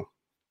follow you, Bo?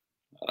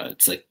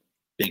 It's like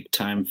Big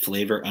Time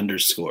Flavor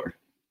 _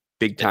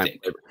 Big Time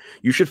Flavor.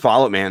 You should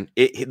follow it, man.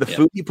 The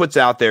food he puts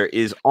out there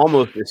is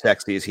almost as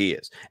sexy as he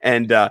is.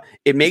 And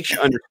it makes you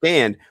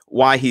understand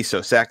why he's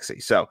so sexy.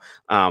 So,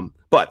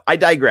 but I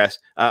digress.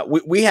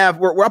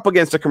 We're up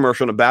against a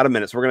commercial in about a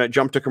minute. So we're going to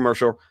jump to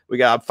commercial. We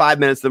got 5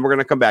 minutes, then we're going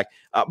to come back.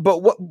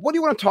 But what do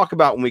you want to talk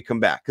about when we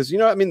come back? Because, you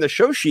know, I mean, the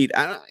show sheet,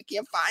 I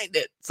can't find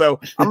it. So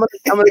I'm going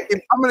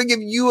to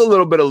give you a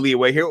little bit of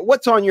leeway here.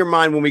 What's on your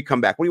mind when we come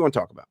back? What do you want to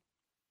talk about?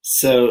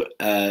 So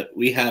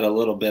we had a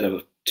little bit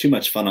of too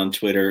much fun on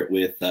Twitter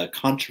with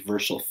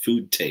controversial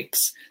food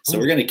takes. So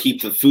we're going to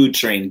keep the food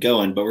train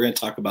going, but we're going to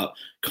talk about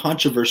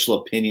controversial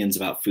opinions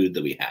about food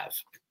that we have.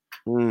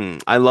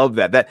 I love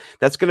that.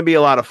 That's going to be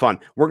a lot of fun.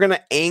 We're going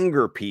to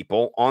anger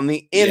people on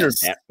the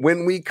internet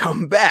when we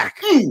come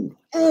back. Ooh,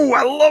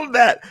 I love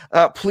that.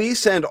 Please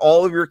send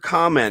all of your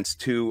comments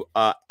to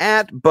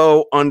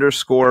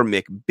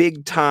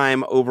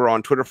 @Bo_McBigTime over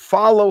on Twitter.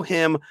 Follow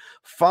him.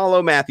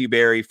 Follow Matthew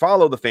Berry.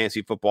 Follow the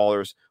Fantasy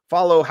Footballers.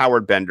 Follow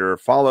Howard Bender.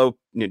 Follow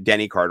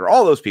Denny Carter.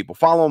 All those people.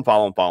 Follow him.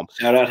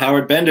 Shout out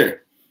Howard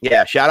Bender.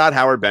 Yeah, shout out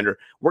Howard Bender.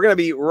 We're going to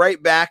be right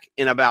back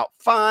in about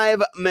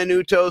 5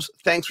 minutos.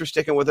 Thanks for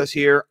sticking with us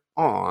here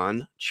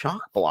on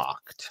Chalk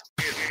Blocked.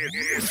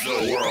 It's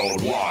the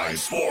Worldwide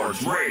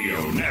Sports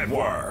Radio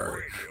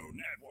Network.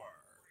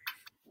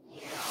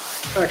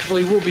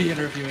 Actually, we'll be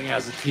interviewing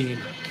as a team.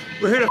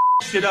 We're here to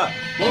shit up.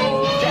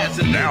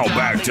 Now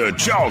back to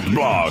Chalk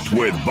Blocked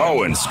with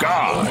Bo and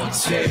Scott.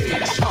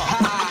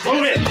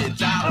 Move it.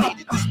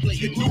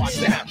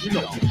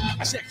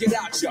 Check it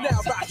out, y'all. Now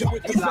rocking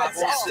with the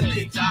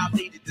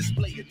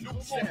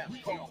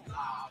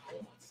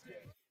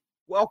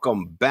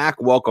Welcome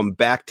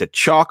back to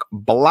Chalk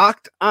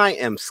Blocked. I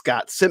am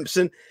Scott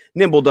Simpson,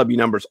 Nimble W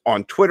Numbers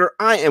on Twitter.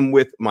 I am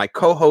with my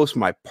co-host,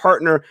 my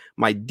partner,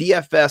 my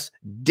DFS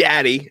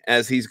daddy,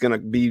 as he's going to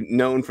be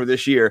known for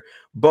this year,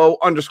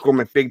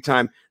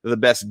 Bo_McBigTime, the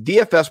best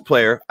DFS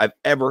player I've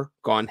ever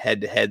gone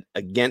head-to-head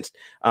against.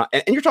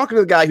 And you're talking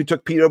to the guy who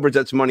took Pete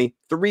Oberzet's money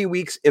 3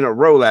 weeks in a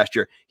row last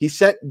year. He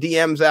sent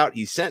DMs out.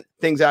 He sent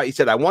things out. He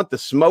said, I want the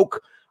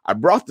smoke. I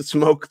brought the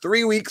smoke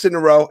 3 weeks in a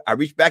row. I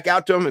reached back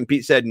out to him, and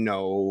Pete said,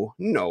 no.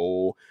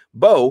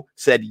 Bo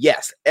said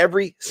yes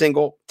every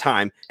single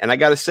time. And I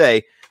got to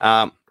say,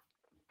 I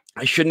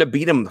shouldn't have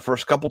beat him the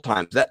first couple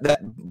times. That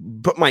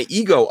put my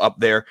ego up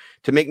there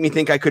to make me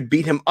think I could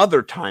beat him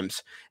other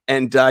times.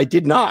 And I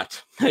did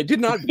not. I did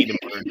not beat him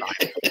other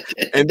times.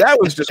 And that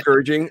was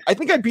discouraging. I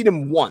think I beat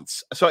him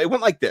once. So it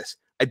went like this.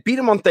 I beat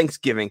him on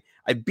Thanksgiving.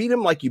 I beat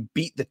him like you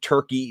beat the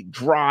turkey,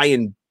 dry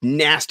and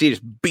nasty.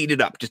 Just beat it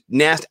up. Just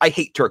nasty. I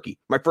hate turkey.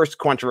 My first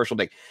controversial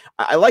thing.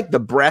 I like the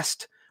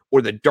breast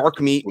or the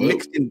dark meat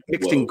mixed in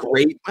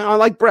gravy. I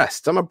like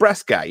breasts. I'm a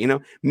breast guy, you know,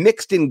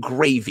 mixed in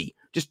gravy,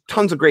 just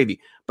tons of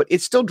gravy, but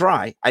it's still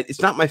dry.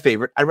 It's not my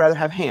favorite. I'd rather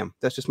have ham.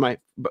 That's just my,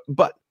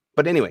 but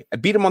anyway, I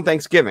beat him on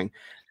Thanksgiving,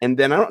 and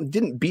then I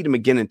didn't beat him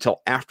again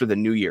until after the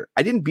new year.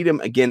 I didn't beat him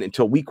again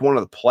until week 1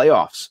 of the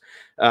playoffs.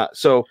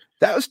 So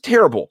that was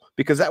terrible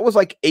because that was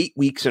like 8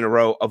 weeks in a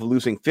row of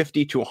losing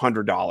 $50 to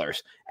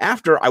 $100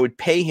 after I would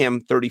pay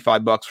him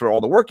 $35 for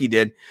all the work he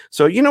did.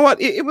 So you know what?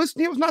 It was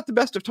not the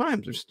best of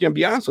times, just to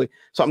be honest with you.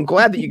 So I'm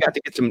glad that you got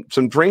to get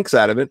some drinks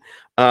out of it.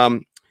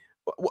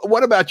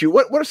 What about you?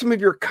 What are some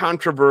of your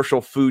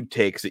controversial food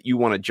takes that you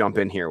want to jump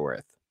in here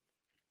with?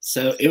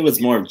 So it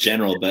was more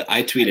general, but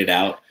I tweeted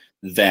out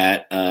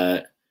that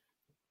I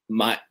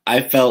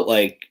felt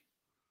like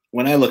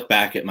when I look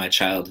back at my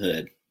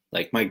childhood,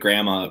 like my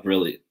grandma,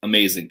 really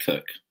amazing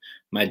cook.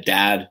 My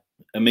dad,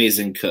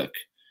 amazing cook.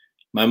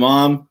 My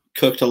mom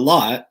cooked a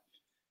lot,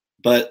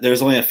 but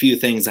there's only a few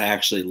things I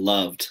actually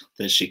loved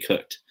that she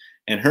cooked.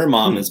 And her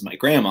mom is my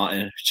grandma,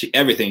 and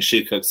everything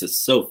she cooks is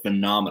so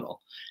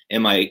phenomenal.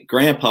 And my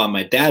grandpa,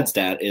 my dad's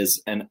dad,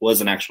 was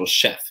an actual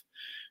chef.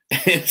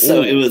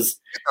 So it was,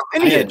 I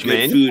had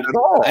good food.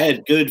 I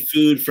had good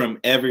food from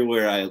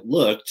everywhere I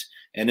looked.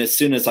 And as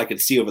soon as I could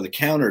see over the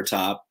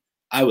countertop,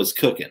 I was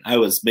cooking. I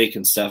was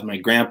making stuff. My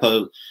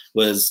grandpa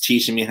was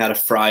teaching me how to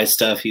fry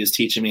stuff. He was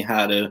teaching me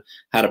how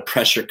to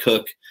pressure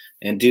cook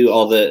and do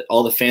all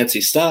the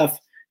fancy stuff.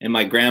 And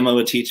my grandma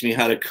would teach me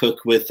how to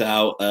cook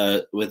without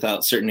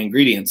certain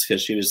ingredients,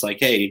 because she was like,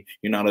 "Hey,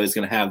 you're not always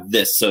going to have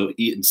this, so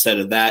instead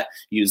of that,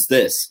 use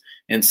this."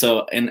 And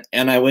so, and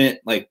I went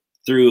like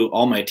through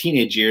all my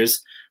teenage years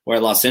where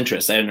I lost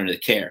interest. I didn't really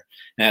care.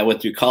 And I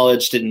went through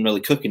college, didn't really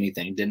cook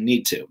anything, didn't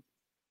need to.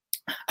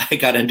 I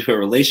got into a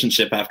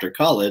relationship after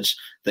college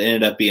that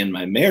ended up being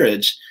my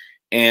marriage.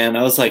 And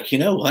I was like, you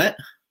know what?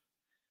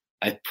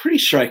 I'm pretty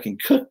sure I can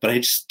cook, but I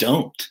just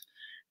don't.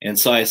 And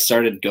so I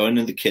started going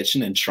to the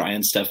kitchen and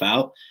trying stuff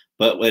out.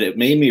 But what it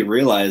made me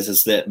realize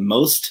is that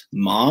most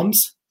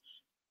moms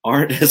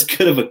aren't as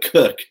good of a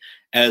cook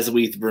as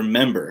we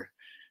remember.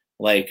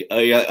 Like,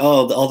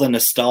 all the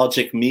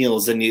nostalgic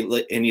meals, and you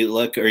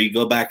look, or you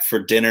go back for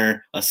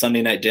dinner, a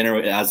Sunday night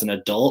dinner as an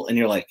adult, and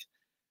you're like,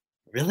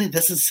 really?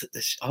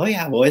 Oh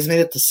yeah, I've always made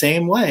it the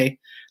same way.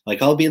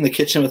 Like, I'll be in the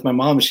kitchen with my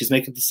mom and she's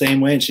making it the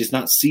same way and she's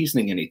not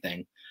seasoning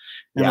anything.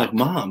 And I'm like,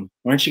 Mom,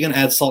 aren't you going to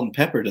add salt and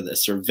pepper to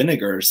this, or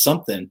vinegar or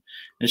something?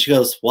 And she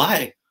goes,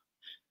 why?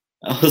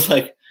 I was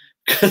like,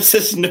 because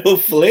there's no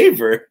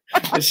flavor.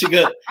 And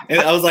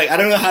I was like, I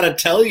don't know how to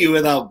tell you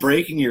without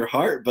breaking your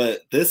heart,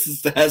 but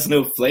this has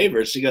no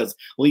flavor. She goes,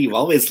 well, you've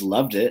always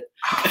loved it.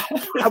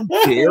 How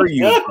dare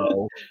you,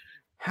 bro?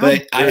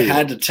 But I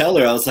had to tell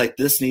her, I was like,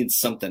 this needs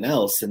something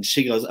else. And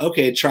she goes,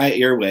 okay, try it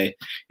your way.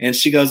 And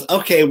she goes,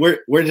 okay,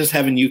 we're just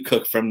having you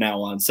cook from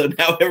now on. So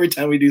now every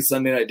time we do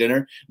Sunday night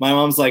dinner, my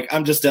mom's like,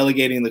 I'm just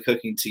delegating the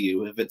cooking to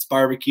you. If it's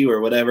barbecue or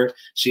whatever,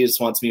 she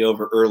just wants me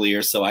over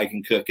earlier so I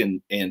can cook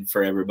and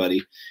for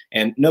everybody.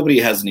 And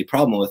nobody has any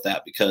problem with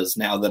that, because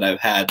now that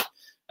I've had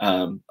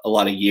a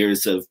lot of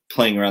years of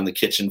playing around the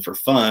kitchen for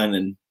fun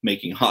and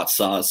making hot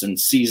sauce and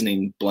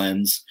seasoning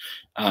blends,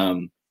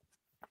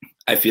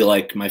 I feel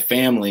like my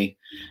family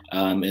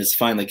is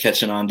finally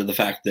catching on to the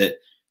fact that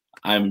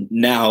I'm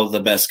now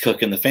the best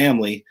cook in the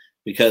family,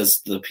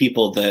 because the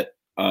people that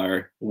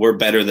were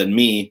better than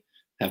me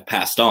have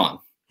passed on.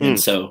 And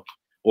so,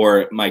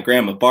 or my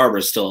grandma Barbara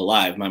is still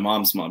alive. My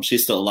mom's mom,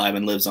 she's still alive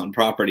and lives on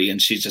property.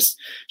 And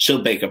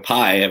she'll bake a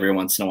pie every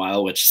once in a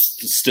while, which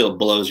still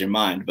blows your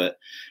mind, but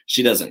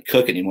she doesn't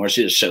cook anymore.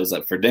 She just shows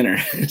up for dinner.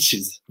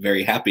 She's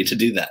very happy to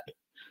do that.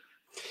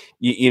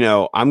 You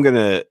know, I'm going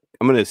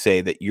to say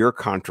that your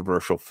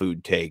controversial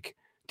food take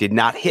did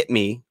not hit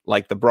me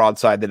like the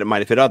broadside that it might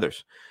have hit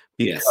others,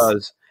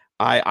 because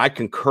I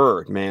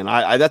concur, man.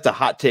 I that's a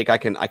hot take. I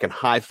can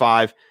high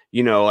five,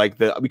 you know, like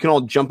we can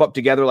all jump up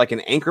together like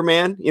an anchor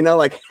man, you know,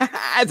 like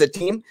as a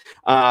team.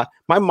 My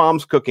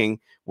mom's cooking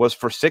was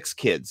for 6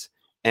 kids,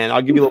 and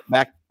I'll give you a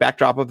little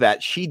backdrop of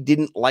that. She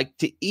didn't like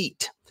to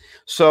eat.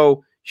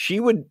 So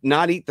she would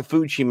not eat the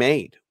food she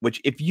made,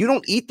 which if you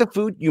don't eat the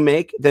food you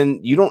make,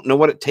 then you don't know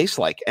what it tastes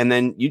like. And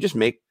then you just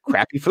make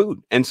crappy food.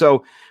 And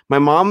so my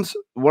mom's,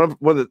 one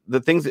of the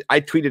things that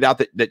I tweeted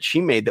out that she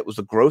made that was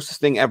the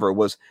grossest thing ever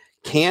was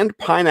canned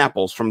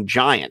pineapples from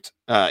Giant.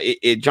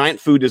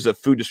 Giant Food is a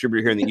food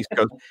distributor here in the East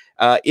Coast,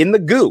 in the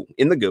goo,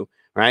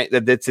 right?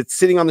 It's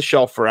sitting on the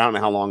shelf for, I don't know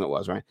how long it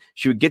was, right?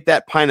 She would get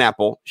that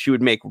pineapple. She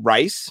would make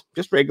rice,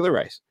 just regular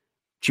rice.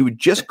 She would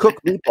just cook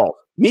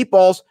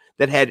meatballs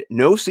that had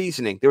no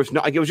seasoning. There was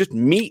no, like, it was just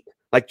meat,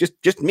 like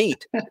just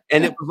meat.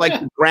 And it was like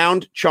the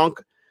ground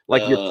chunk,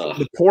 like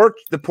the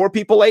poor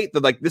people ate.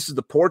 They're like, this is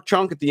the pork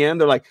chunk at the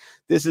end. They're like,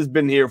 this has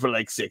been here for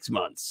like 6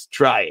 months.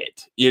 Try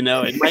it. You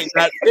know, it might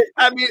not,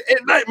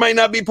 it might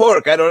not be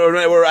pork. I don't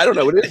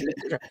know what it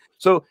is.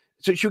 So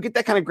she would get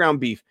that kind of ground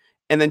beef,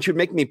 and then she would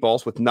make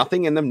meatballs with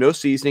nothing in them, no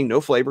seasoning,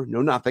 no flavor,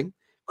 no nothing,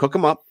 cook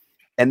them up.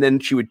 And then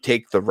she would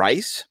take the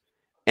rice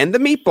and the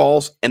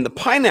meatballs and the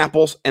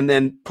pineapples and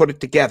then put it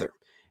together.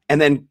 And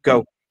then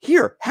go,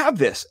 here, have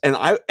this. And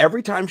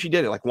every time she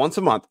did it, like once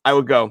a month, I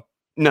would go,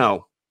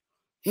 no,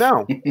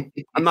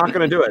 I'm not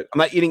going to do it. I'm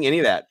not eating any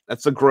of that.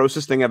 That's the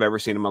grossest thing I've ever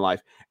seen in my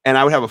life. And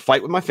I would have a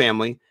fight with my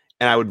family,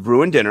 and I would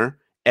ruin dinner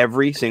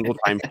every single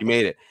time she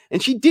made it.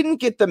 And she didn't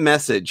get the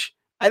message.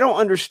 I don't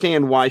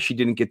understand why she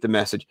didn't get the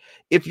message.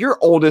 If your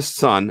oldest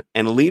son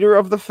and leader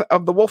of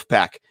the wolf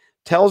pack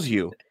tells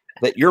you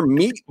that your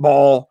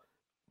meatball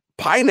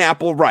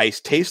pineapple rice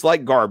tastes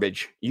like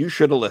garbage, you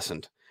should have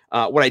listened.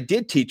 What I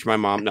did teach my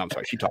mom,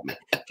 she taught me.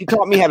 She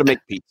taught me how to make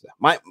pizza.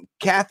 My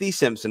Kathy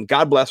Simpson,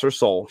 God bless her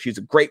soul, she's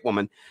a great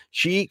woman.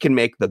 She can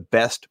make the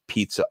best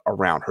pizza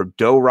around. Her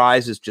dough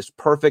rise is just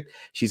perfect.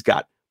 She's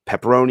got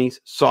pepperonis,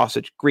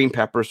 sausage, green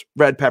peppers,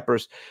 red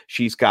peppers.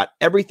 She's got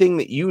everything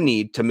that you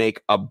need to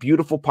make a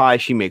beautiful pie.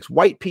 She makes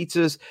white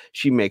pizzas.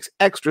 She makes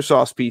extra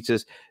sauce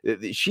pizzas.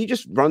 She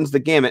just runs the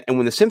gamut. And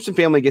when the Simpson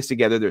family gets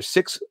together, there's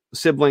 6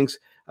 siblings.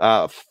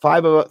 4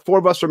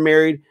 of us are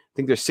married. I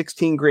think there's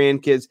 16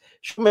 grandkids.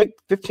 She'll make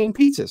 15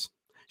 pizzas.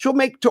 She'll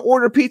make to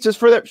order pizzas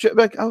for that. She'll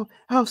be like,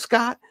 oh,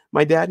 Scott,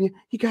 my dad,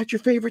 you got your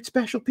favorite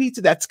special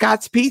pizza. That's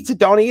Scott's Pizza.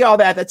 Don't eat all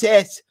that. That's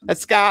it.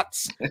 That's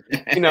Scott's.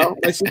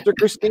 My sister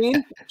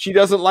Christine, she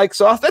doesn't like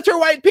sauce. That's her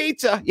white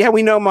pizza. Yeah,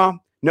 we know, Mom.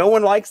 No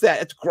one likes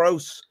that. It's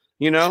gross.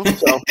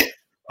 So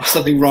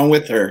something wrong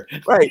with her.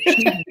 Right.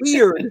 She's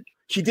weird.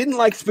 She didn't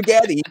like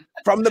spaghetti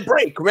from the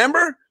break.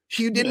 Remember?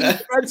 She didn't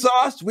eat red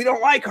sauce. We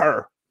don't like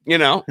her.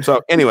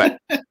 So anyway,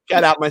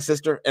 shout out my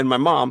sister and my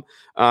mom.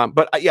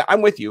 But yeah,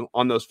 I'm with you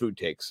on those food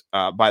takes.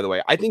 By the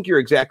way, I think you're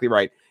exactly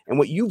right. And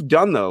what you've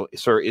done though,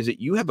 sir, is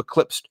that you have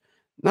eclipsed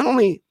not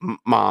only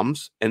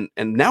moms and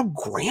now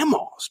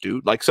grandmas,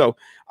 dude. So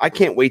I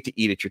can't wait to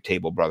eat at your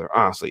table, brother.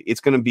 Honestly,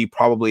 it's going to be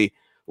probably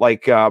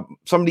like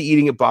somebody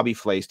eating at Bobby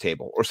Flay's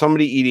table or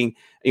somebody eating,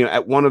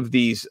 at one of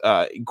these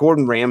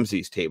Gordon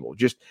Ramsay's table.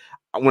 Just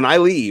when I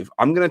leave,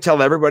 I'm going to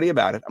tell everybody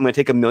about it. I'm going to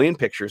take 1 million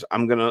pictures.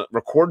 I'm going to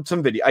record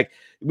some video.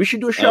 We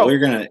should do a show. We're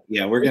going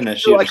to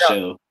shoot a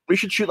show. We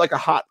should shoot like a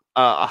hot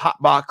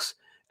box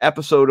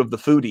episode of the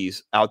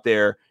foodies out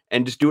there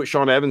and just do what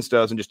Sean Evans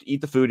does and just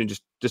eat the food and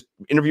just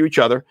interview each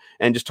other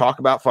and just talk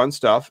about fun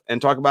stuff and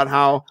talk about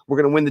how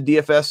we're going to win the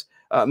DFS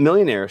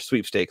millionaire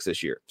sweepstakes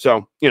this year.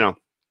 So,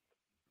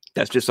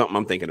 that's just something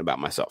I'm thinking about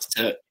myself.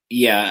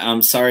 Yeah,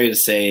 I'm sorry to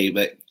say,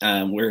 but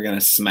we're going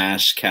to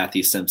smash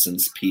Kathy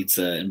Simpson's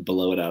pizza and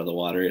blow it out of the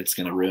water. It's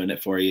going to ruin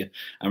it for you.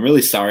 I'm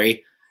really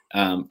sorry.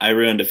 I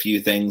ruined a few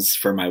things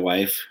for my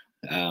wife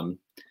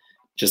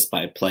just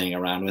by playing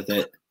around with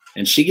it.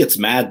 And she gets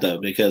mad,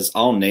 though, because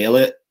I'll nail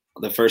it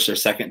the first or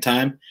second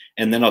time,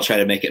 and then I'll try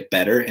to make it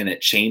better, and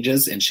it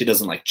changes, and she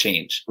doesn't like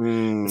change.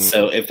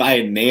 So if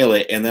I nail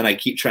it, and then I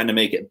keep trying to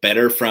make it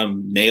better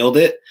from nailed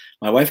it,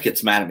 my wife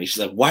gets mad at me. She's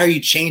like, why are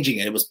you changing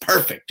it? It was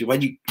perfect. Dude,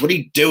 what are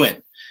you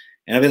doing?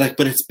 And I'll be like,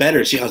 but it's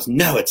better. She goes,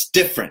 no, it's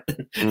different.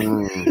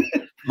 The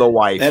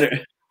wife.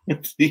 Better.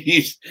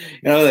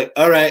 Like,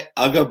 all right,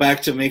 I'll go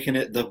back to making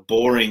it the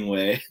boring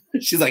way.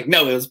 She's like,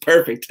 no, it was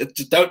perfect.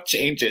 Just don't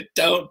change it.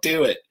 Don't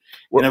do it.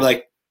 And I'm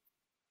like,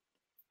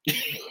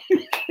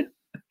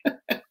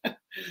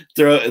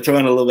 throw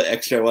in a little bit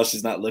extra while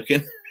she's not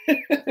looking. You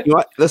know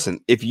what?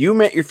 Listen, if you're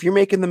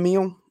making the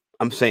meal,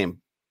 I'm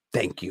saying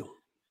thank you.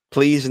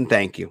 Please and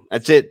thank you.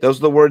 That's it. Those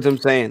are the words I'm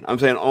saying. I'm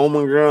saying, oh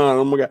my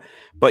God.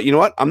 But you know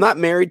what? I'm not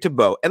married to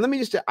Bo. And let me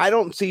just say, I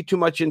don't see too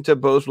much into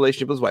Bo's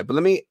relationship with his wife. But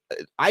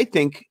I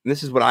think, and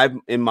this is what I've,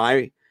 in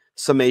my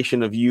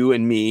summation of you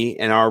and me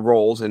and our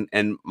roles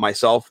and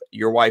myself,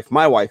 your wife,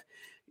 my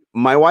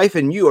wife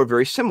and you are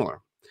very similar.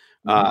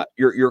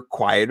 You're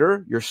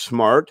quieter, you're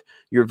smart,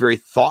 you're very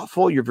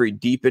thoughtful, you're very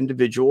deep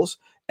individuals.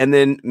 And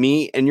then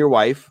me and your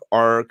wife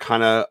are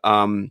kind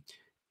of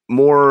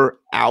more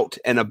out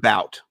and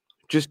about.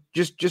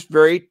 Just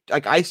very,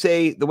 like I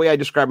say, the way I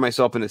describe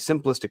myself in a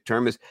simplistic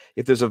term is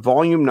if there's a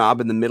volume knob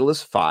in the middle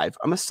is 5,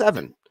 I'm a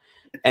 7.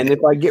 And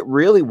if I get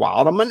really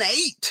wild, I'm an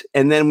 8.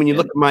 And then when you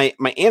look at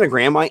my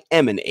anagram, I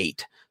am an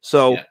 8.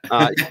 So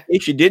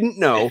if you didn't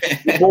know,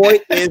 the boy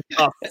is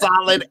a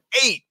solid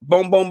 8.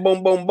 Boom, boom,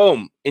 boom, boom,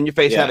 boom. In your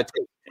face, have a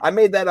tape. I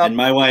made that up. And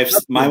my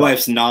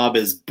wife's knob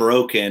is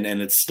broken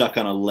and it's stuck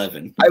on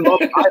 11.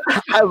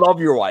 I love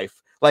your wife.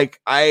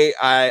 Like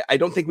I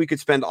don't think we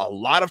could spend a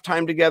lot of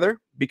time together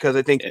because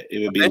I think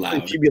it would be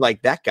loud. She'd be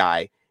like, that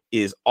guy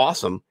is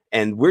awesome,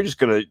 and we're just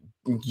gonna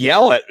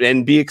yell at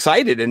and be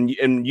excited, and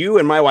you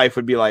and my wife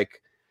would be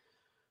like,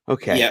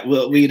 okay, yeah,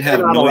 well, we'd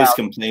have noise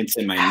complaints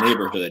in my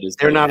neighborhood.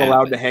 They're not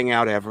allowed to hang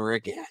out ever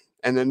again,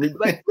 and then we'd be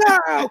like,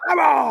 no, come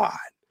on,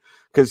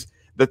 because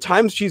the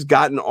times she's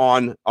gotten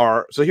on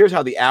so here's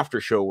how the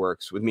after show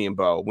works with me and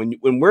Bo.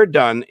 When we're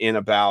done in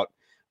about,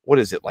 what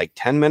is it, like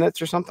 10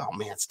 minutes or something? Oh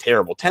man, it's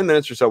terrible. 10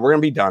 minutes or so, we're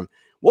going to be done.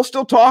 We'll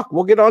still talk.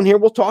 We'll get on here.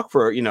 We'll talk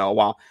for, a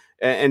while.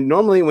 And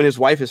normally when his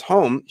wife is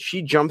home,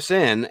 she jumps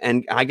in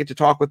and I get to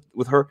talk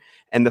with her.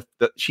 And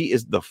she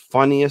is the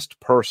funniest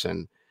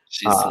person.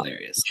 She's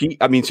hilarious.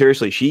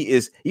 Seriously, she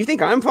is. You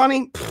think I'm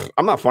funny?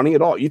 I'm not funny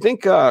at all. You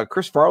think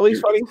Chris Farley's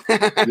funny?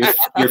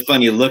 You're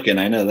funny looking.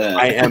 I know that.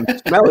 I am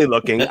smelly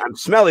looking. I'm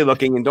smelly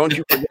looking. And don't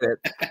you forget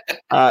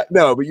it.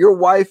 No, but your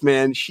wife,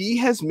 man, she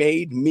has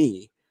made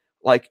me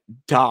like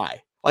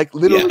die, like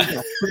literally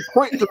to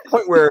the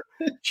point where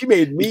she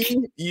made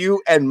me, you,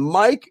 and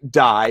Mike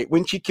die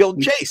when she killed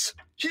Chase.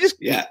 She just,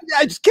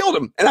 I just killed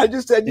him, and I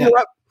just said, you know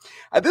what?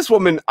 This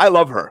woman, I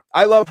love her.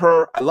 I love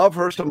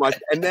her so much.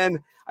 And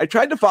then I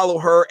tried to follow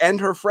her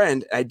and her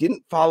friend. I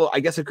didn't follow. I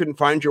guess I couldn't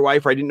find your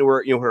wife. Or I didn't know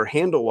where her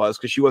handle was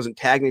because she wasn't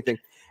tagging anything.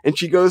 And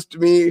she goes to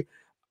me,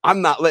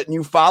 "I'm not letting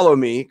you follow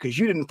me because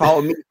you didn't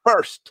follow me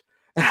first."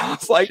 And I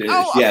was like,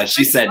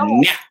 she said,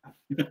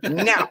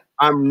 "No,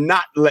 I'm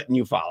not letting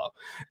you follow."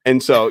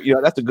 And so,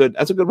 that's a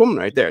good woman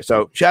right there.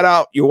 So shout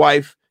out your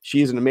wife.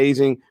 She's an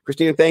amazing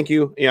Christina. Thank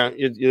you. Yeah,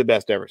 you're the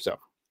best ever. So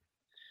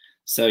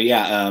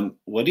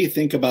what do you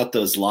think about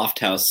those Loft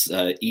House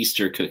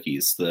Easter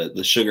cookies,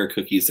 the sugar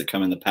cookies that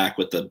come in the pack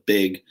with the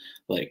big,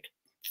 like,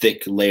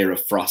 thick layer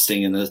of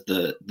frosting and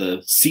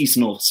the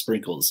seasonal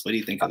sprinkles? What do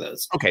you think of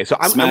those? Okay, so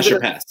smash or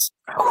pass?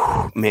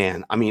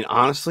 Man, I mean,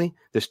 honestly,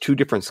 there's two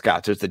different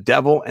Scotts. There's the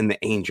devil and the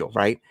angel,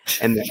 right?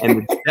 And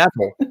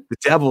the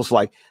devil's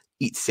like,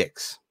 eat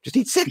 6. Just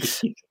eat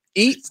 6.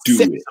 Eat Do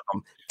 6 it. of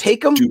them.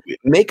 Take them,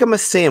 make them a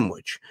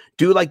sandwich.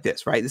 Do like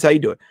this, right? This is how you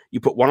do it. You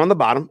put one on the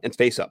bottom and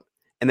face up,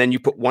 and then you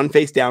put one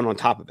face down on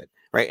top of it,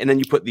 right? And then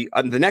you put the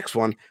next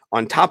one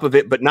on top of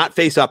it, but not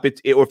face up.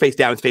 Or face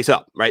down. It's face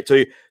up, right?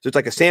 So it's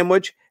like a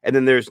sandwich, and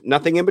then there's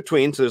nothing in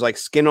between. So there's like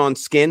skin on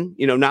skin,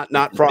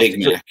 not frosting.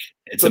 Big Mac.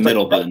 It's a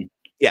middle bun.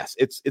 Yes,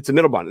 it's a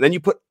middle bun. And then you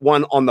put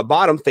one on the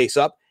bottom face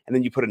up, and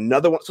then you put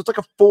another one. So it's like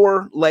a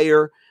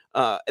 4-layer.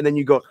 And then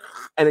you go,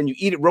 and then you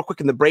eat it real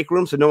quick in the break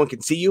room so no one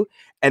can see you.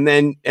 And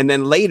then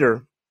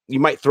later you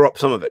might throw up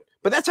some of it,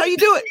 but that's how you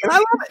do it. And I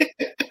love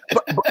it.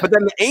 But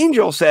then the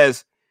angel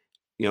says,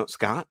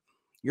 Scott,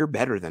 you're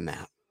better than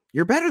that.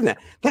 You're better than that.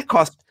 That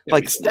cost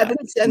like 7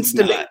 cents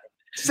to make.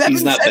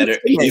 He's not better.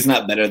 He's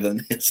not better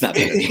than. It's not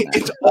better than that.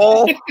 It's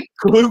all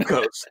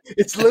glucose.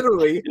 It's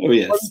literally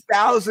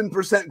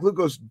 1,000%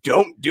 glucose.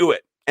 Don't do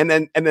it. And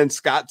then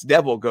Scott's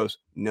devil goes,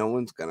 no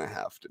one's gonna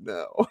have to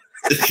know.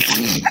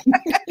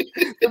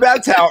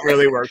 That's how it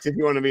really works, if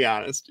you want to be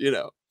honest,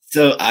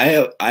 So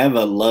I have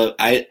a love.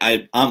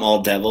 I'm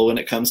all devil when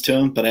it comes to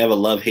him, but I have a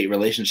love-hate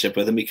relationship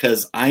with him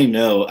because I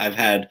know I've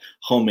had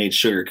homemade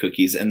sugar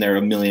cookies and they're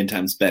a million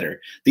times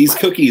better. These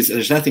cookies,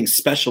 there's nothing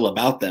special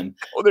about them.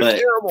 Oh, they're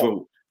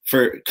terrible.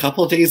 For a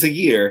couple of days a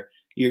year,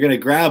 you're gonna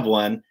grab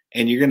one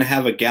and you're gonna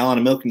have a gallon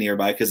of milk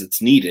nearby because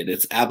it's needed.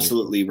 It's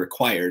absolutely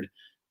required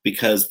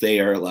because they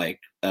are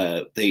like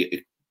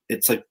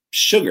it's like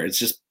sugar. It's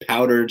just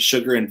powdered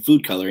sugar and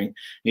food coloring. And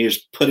you're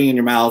just putting it in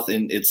your mouth,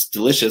 and it's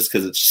delicious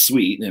because it's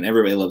sweet, and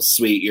everybody loves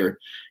sweet. Your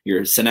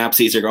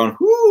synapses are going,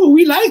 "Ooh,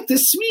 we like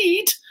this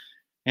sweet."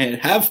 And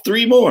have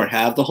 3 more.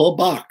 Have the whole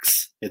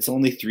box. It's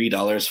only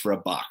 $3 for a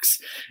box,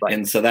 right.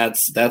 And so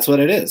that's what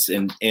it is.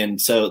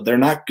 And so they're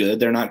not good.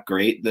 They're not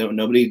great.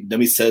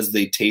 Nobody says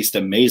they taste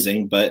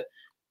amazing, but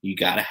you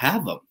got to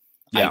have them.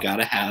 Yeah. I got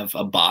to have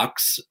a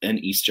box on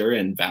Easter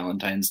and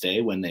Valentine's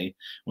Day when they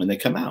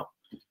come out.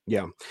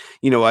 Yeah.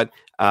 You know what?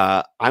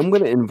 I'm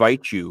going to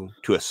invite you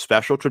to a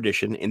special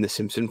tradition in the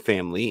Simpson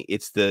family.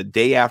 It's the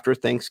day after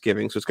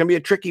Thanksgiving. So it's going to be a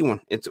tricky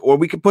one. Or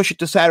we could push it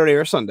to Saturday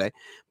or Sunday,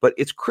 but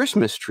it's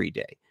Christmas tree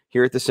day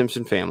here at the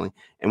Simpson family.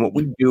 And what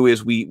we do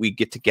is we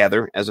get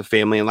together as a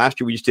family. And last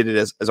year we just did it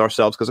as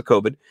ourselves because of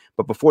COVID.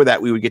 But before that,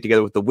 we would get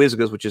together with the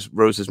Wizgas, which is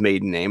Rose's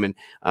maiden name, and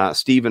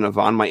Steve and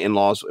Yvonne, my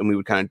in-laws, and we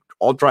would kind of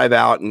all drive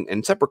out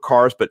in separate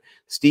cars. But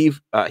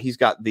Steve, he's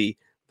got the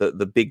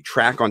big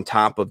track on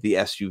top of the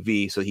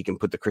SUV so he can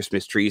put the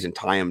Christmas trees and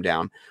tie them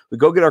down. We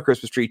go get our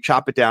Christmas tree,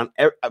 chop it down.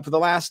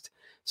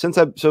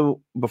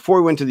 Before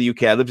we went to the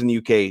UK, I lived in the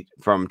UK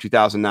from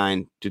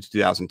 2009 to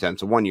 2010.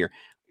 So 1 year.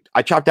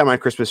 I chopped down my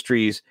Christmas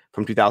trees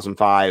from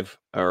 2005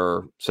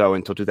 or so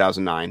until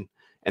 2009.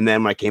 And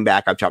then when I came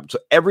back, I've chopped. So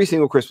every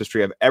single Christmas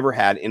tree I've ever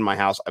had in my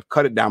house, I've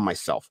cut it down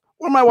myself.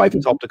 Or my wife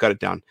has helped to cut it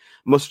down.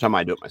 Most of the time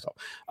I do it myself.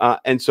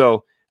 And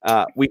so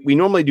we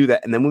normally do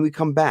that. And then when we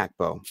come back,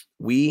 Bo,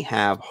 we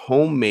have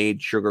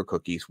homemade sugar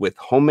cookies with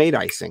homemade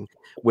icing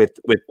with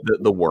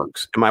the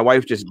works. And my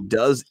wife just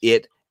does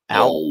it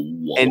out.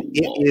 And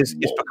it's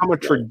become a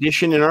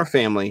tradition in our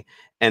family.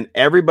 And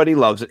everybody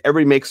loves it.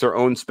 Everybody makes their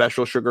own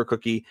special sugar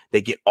cookie.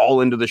 They get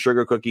all into the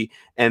sugar cookie.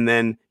 And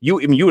then you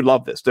would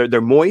love this.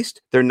 They're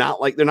moist. They're not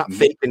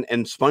fake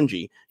and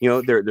spongy.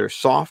 They're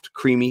soft,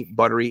 creamy,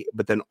 buttery,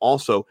 but then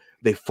also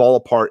they fall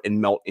apart and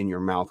melt in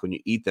your mouth when you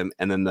eat them.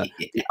 And then the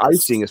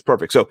icing is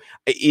perfect. So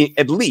at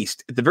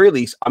the very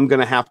least, I'm going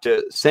to have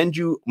to send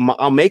you,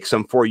 I'll make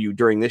some for you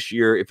during this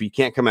year if you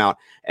can't come out.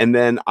 And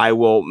then I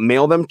will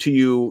mail them to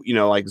you,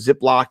 like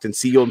Ziplocked and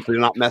sealed so they're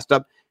not messed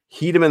up.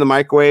 Heat them in the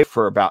microwave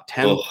for about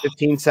 10,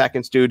 15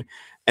 seconds, dude.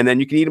 And then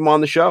you can eat them on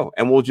the show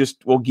and we'll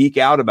geek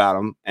out about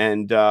them.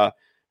 And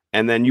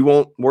then you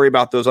won't worry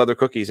about those other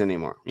cookies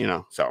anymore,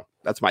 So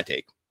that's my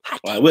take.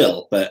 Well, I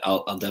will, but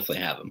I'll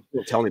definitely have them.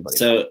 Don't tell anybody.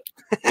 So,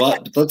 well,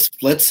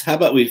 let's. How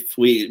about we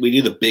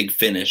do the big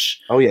finish?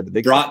 Oh yeah, the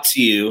big brought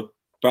to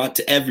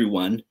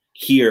everyone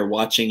here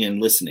watching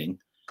and listening.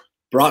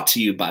 Brought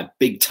to you by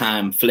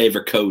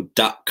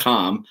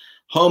BigTimeFlavorCode.com,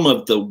 home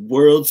of the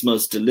world's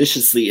most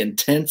deliciously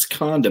intense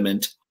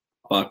condiment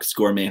box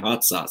gourmet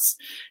hot sauce.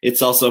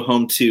 It's also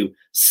home to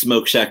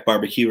Smoke Shack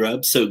barbecue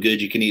rub, so good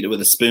you can eat it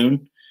with a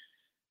spoon.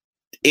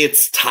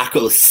 It's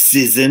Taco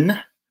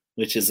Sizzin,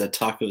 which is a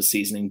taco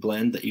seasoning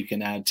blend that you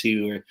can add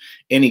to or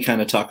any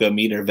kind of taco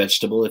meat or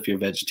vegetable if you're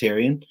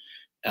vegetarian.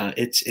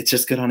 It's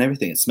just good on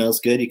everything. It smells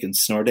good. You can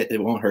snort it.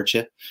 It won't hurt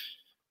you.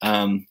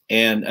 And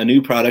a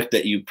new product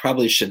that you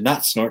probably should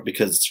not snort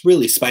because it's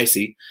really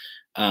spicy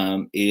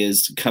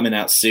is coming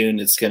out soon.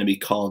 It's going to be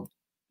called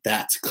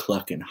That's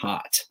Cluckin'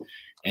 Hot.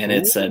 And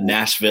it's a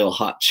Nashville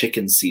hot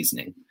chicken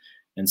seasoning.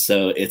 And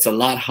so it's a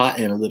lot hot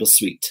and a little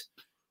sweet.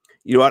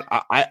 You know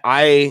what?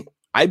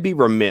 I'd be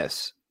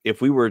remiss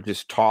if we were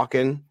just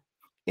talking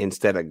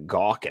instead of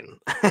gawking.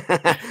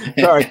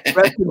 Sorry,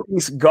 rest in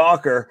peace,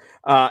 Gawker.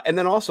 And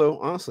then also,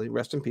 honestly,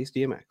 rest in peace,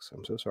 DMX.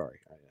 I'm so sorry.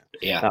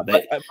 Yeah,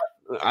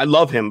 I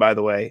love him, by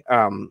the way.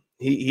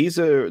 He's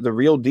the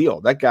real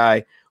deal. That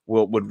guy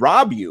would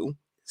rob you,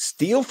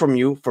 steal from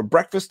you for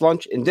breakfast,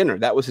 lunch, and dinner.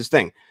 That was his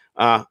thing.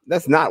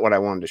 That's not what I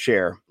wanted to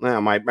share.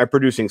 My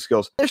producing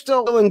skills, they're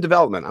still in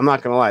development. I'm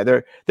not going to lie.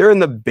 They're in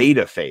the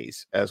beta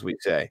phase, as we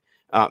say.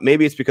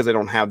 Maybe it's because I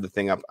don't have the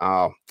thing up.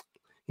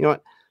 You know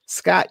what,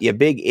 Scott, you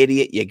big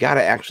idiot. You got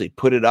to actually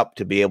put it up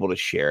to be able to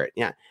share it.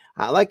 Yeah.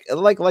 Like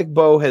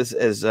Bo has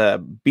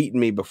beaten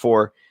me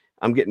before.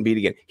 I'm getting beat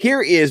again.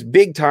 Here is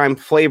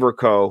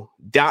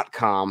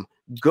bigtimeflavorco.com.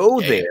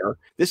 Go there.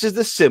 This is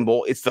the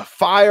symbol. It's the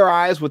fire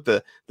eyes with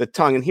the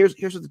tongue. And here's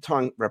what the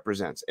tongue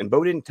represents. And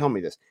Bo didn't tell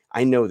me this.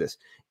 I know this.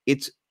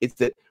 It's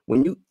that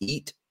when you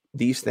eat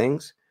these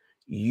things,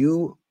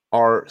 you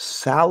are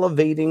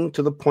salivating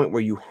to the point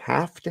where you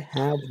have to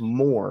have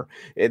more.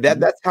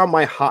 That's how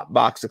my hot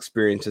box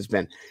experience has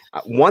been.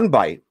 One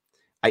bite,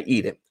 I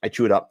eat it, I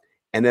chew it up,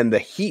 and then the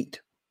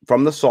heat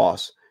from the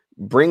sauce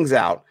brings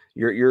out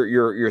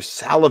you're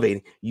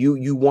salivating.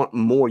 You want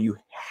more. You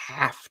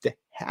have to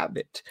have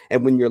it.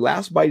 And when your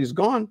last bite is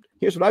gone,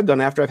 here's what I've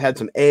done after I've had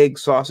some egg,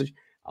 sausage.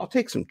 I'll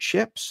take some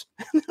chips.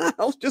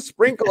 I'll just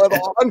sprinkle it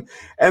on.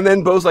 And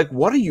then Bo's like,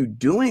 what are you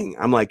doing?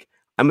 I'm like,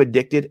 I'm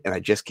addicted and I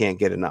just can't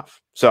get enough.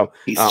 So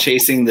he's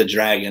chasing the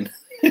dragon.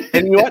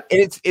 And you know what?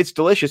 And it's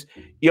delicious.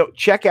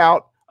 Check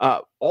out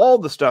all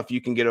the stuff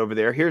you can get over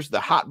there. Here's the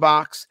hot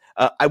box.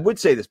 I would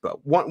say this, Bo.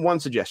 One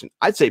suggestion.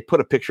 I'd say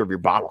put a picture of your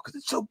bottle because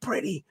it's so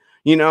pretty.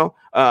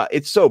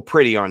 It's so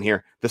pretty on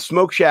here. The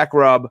Smoke Shack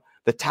rub,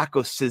 the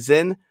taco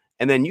sizzin,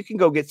 and then you can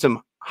go get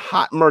some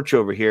hot merch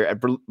over here at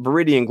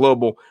Viridian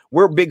Global.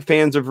 We're big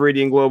fans of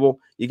Viridian Global.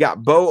 You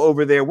got Bo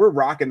over there. We're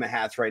rocking the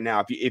hats right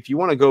now. If you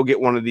want to go get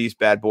one of these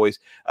bad boys,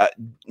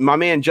 my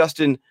man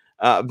Justin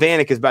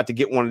Vanek is about to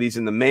get one of these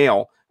in the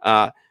mail.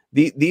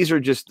 These are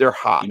just, they're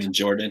hot. You mean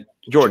Jordan?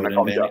 Jordan I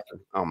call him Justin.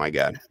 Oh my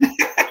God.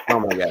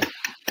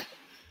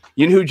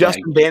 You know who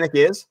Justin Vanek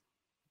is?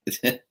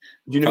 Do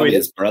you know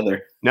his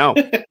brother? No,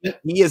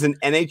 he is an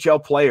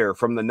NHL player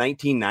from the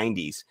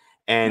 1990s.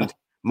 And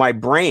my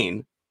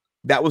brain,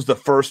 that was the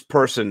first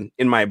person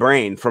in my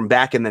brain from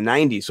back in the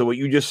 90s. So what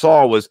you just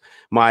saw was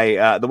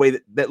my the way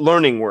that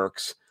learning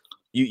works.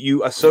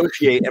 You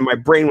associate, and my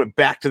brain went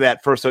back to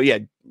that first. So yeah,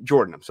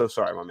 Jordan, I'm so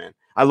sorry, my man.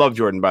 I love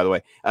Jordan, by the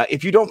way.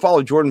 If you don't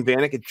follow Jordan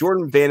Vanek, it's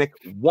Jordan Vanek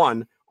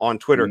 1 on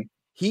Twitter. Mm-hmm.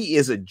 He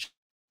is a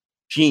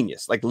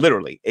genius, like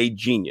literally a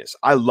genius.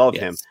 I love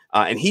him.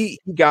 And he's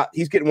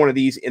getting one of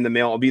these in the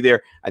mail. I'll be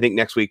there, I think,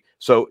 next week.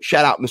 So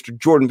shout out Mr.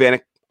 Jordan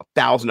Vanek.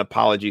 1,000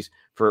 apologies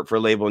for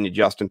labeling you,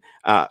 Justin.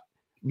 But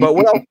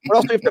what else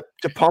do you have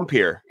to pump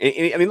here?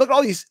 I mean, look at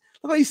all these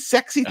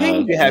sexy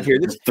things you have here.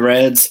 The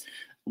threads.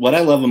 What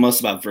I love the most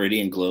about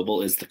Viridian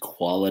Global is the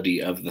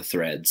quality of the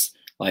threads.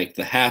 Like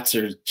the hats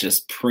are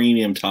just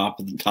premium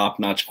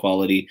top-notch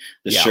quality.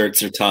 The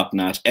shirts are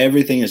top-notch.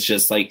 Everything is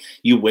just like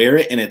you wear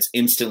it and it's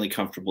instantly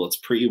comfortable. It's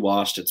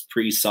pre-washed. It's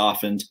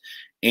pre-softened.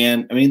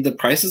 And I mean, the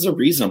prices are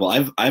reasonable.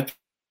 I've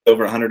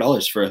over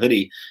 $100 for a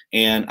hoodie.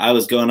 And I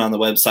was going on the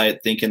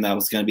website thinking that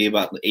was going to be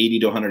about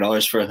 $80 to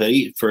 $100 for a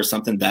hoodie for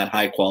something that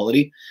high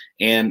quality.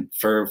 And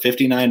for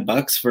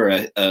 $59 for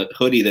a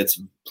hoodie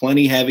that's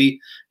plenty heavy,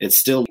 it's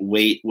still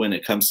weight when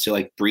it comes to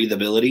like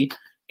breathability.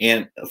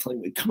 And it's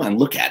like, come on,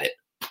 look at it.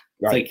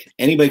 Right. Like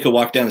anybody could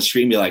walk down the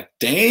street and be like,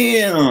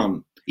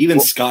 damn.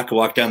 Even Scott could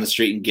walk down the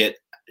street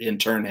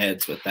and turn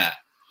heads with that.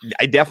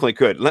 I definitely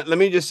could. Let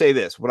me just say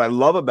this. What I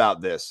love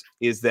about this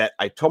is that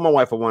I told my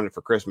wife I wanted it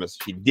for Christmas.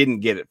 She didn't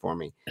get it for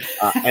me.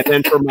 And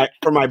then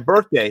for my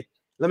birthday,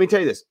 let me tell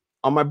you this.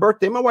 On my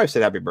birthday, my wife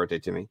said happy birthday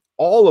to me.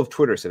 All of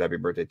Twitter said happy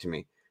birthday to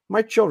me.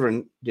 My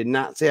children did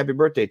not say happy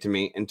birthday to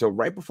me until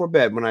right before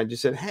bed when I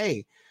just said,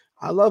 hey,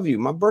 I love you.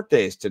 My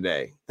birthday is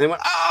today. And they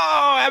went,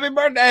 oh, happy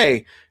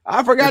birthday.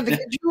 I forgot to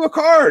get you a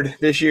card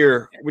this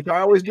year, which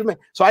I always do.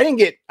 So I didn't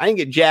get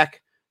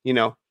Jack,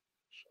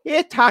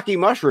 Taki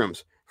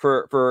mushrooms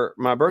for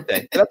my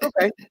birthday. That's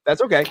okay.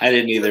 That's okay. I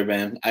didn't either,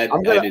 man. I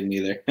didn't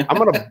either. I'm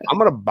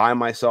gonna buy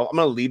myself. I'm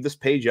gonna leave this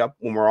page up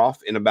when we're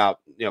off in about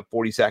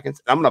 40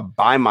 seconds. I'm gonna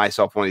buy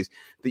myself one of these.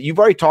 That you've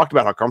already talked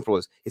about how comfortable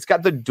it is. It's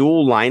got the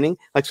dual lining,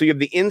 like so you have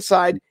the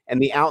inside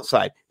and the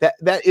outside.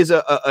 That is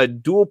a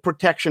dual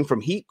protection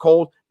from heat,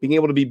 cold, being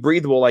able to be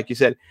breathable, like you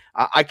said.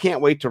 I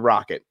can't wait to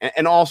rock it.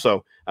 And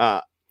also,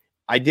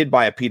 I did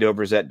buy a Pete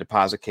Overzet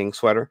Deposit King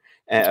sweater,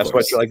 a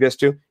sweatshirt like this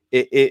too.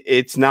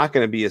 It's not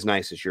going to be as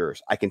nice as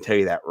yours. I can tell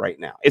you that right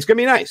now. It's going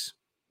to be nice,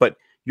 but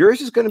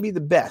yours is going to be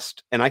the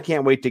best, and I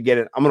can't wait to get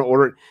it. I'm going to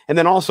order it, and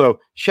then also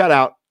shout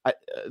out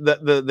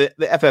the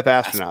FF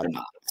astronaut.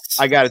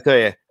 I got to tell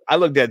you, I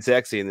look dead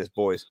sexy in this,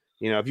 boys.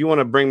 If you want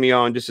to bring me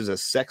on just as a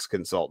sex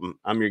consultant,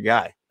 I'm your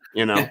guy.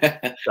 So.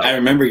 I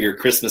remember your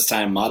Christmas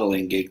time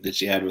modeling gig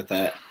that you had with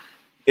that.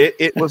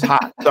 It was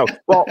hot. So,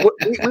 well,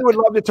 we would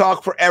love to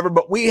talk forever,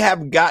 but we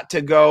have got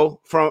to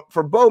go. For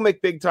Bo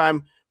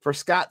McBigtime. For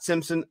Scott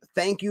Simpson,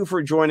 thank you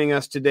for joining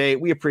us today.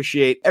 We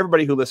appreciate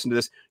everybody who listened to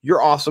this.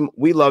 You're awesome.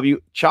 We love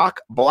you.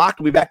 Chalk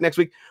Blocked will be back next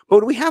week. But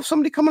do we have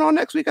somebody coming on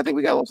next week? I think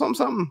we got a little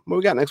something. What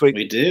we got next week?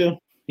 We do.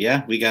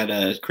 Yeah, we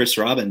we Chris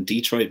Robin,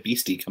 Detroit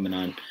Beastie coming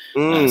on.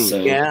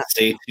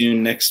 Stay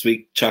tuned next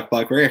week, Chalk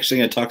Block. We're actually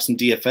going to talk some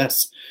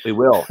DFS. We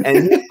will.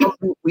 And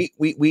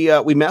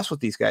we mess with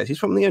these guys. He's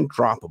from the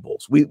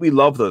Undroppables. We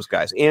love those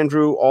guys.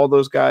 Andrew, all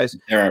those guys.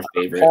 They're our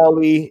favorite.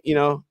 Paulie,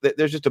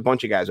 there's just a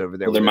bunch of guys over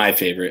there. Well, they're my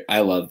favorite. I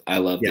love the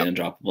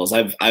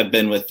Undroppables. I've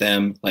been with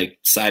them like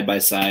side by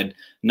side,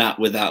 not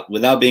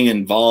without being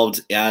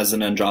involved as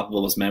an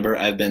Undroppables member.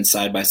 I've been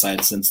side by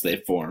side since they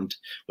formed,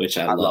 which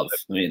I love.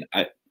 I mean,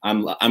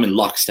 I'm in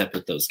lockstep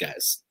with those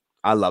guys.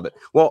 I love it.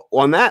 Well,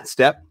 on that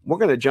step, we're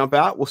going to jump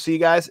out. We'll see you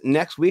guys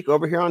next week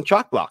over here on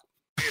Chalk Block.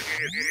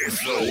 It's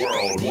the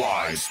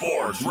Worldwide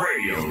Sports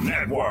Radio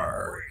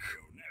Network.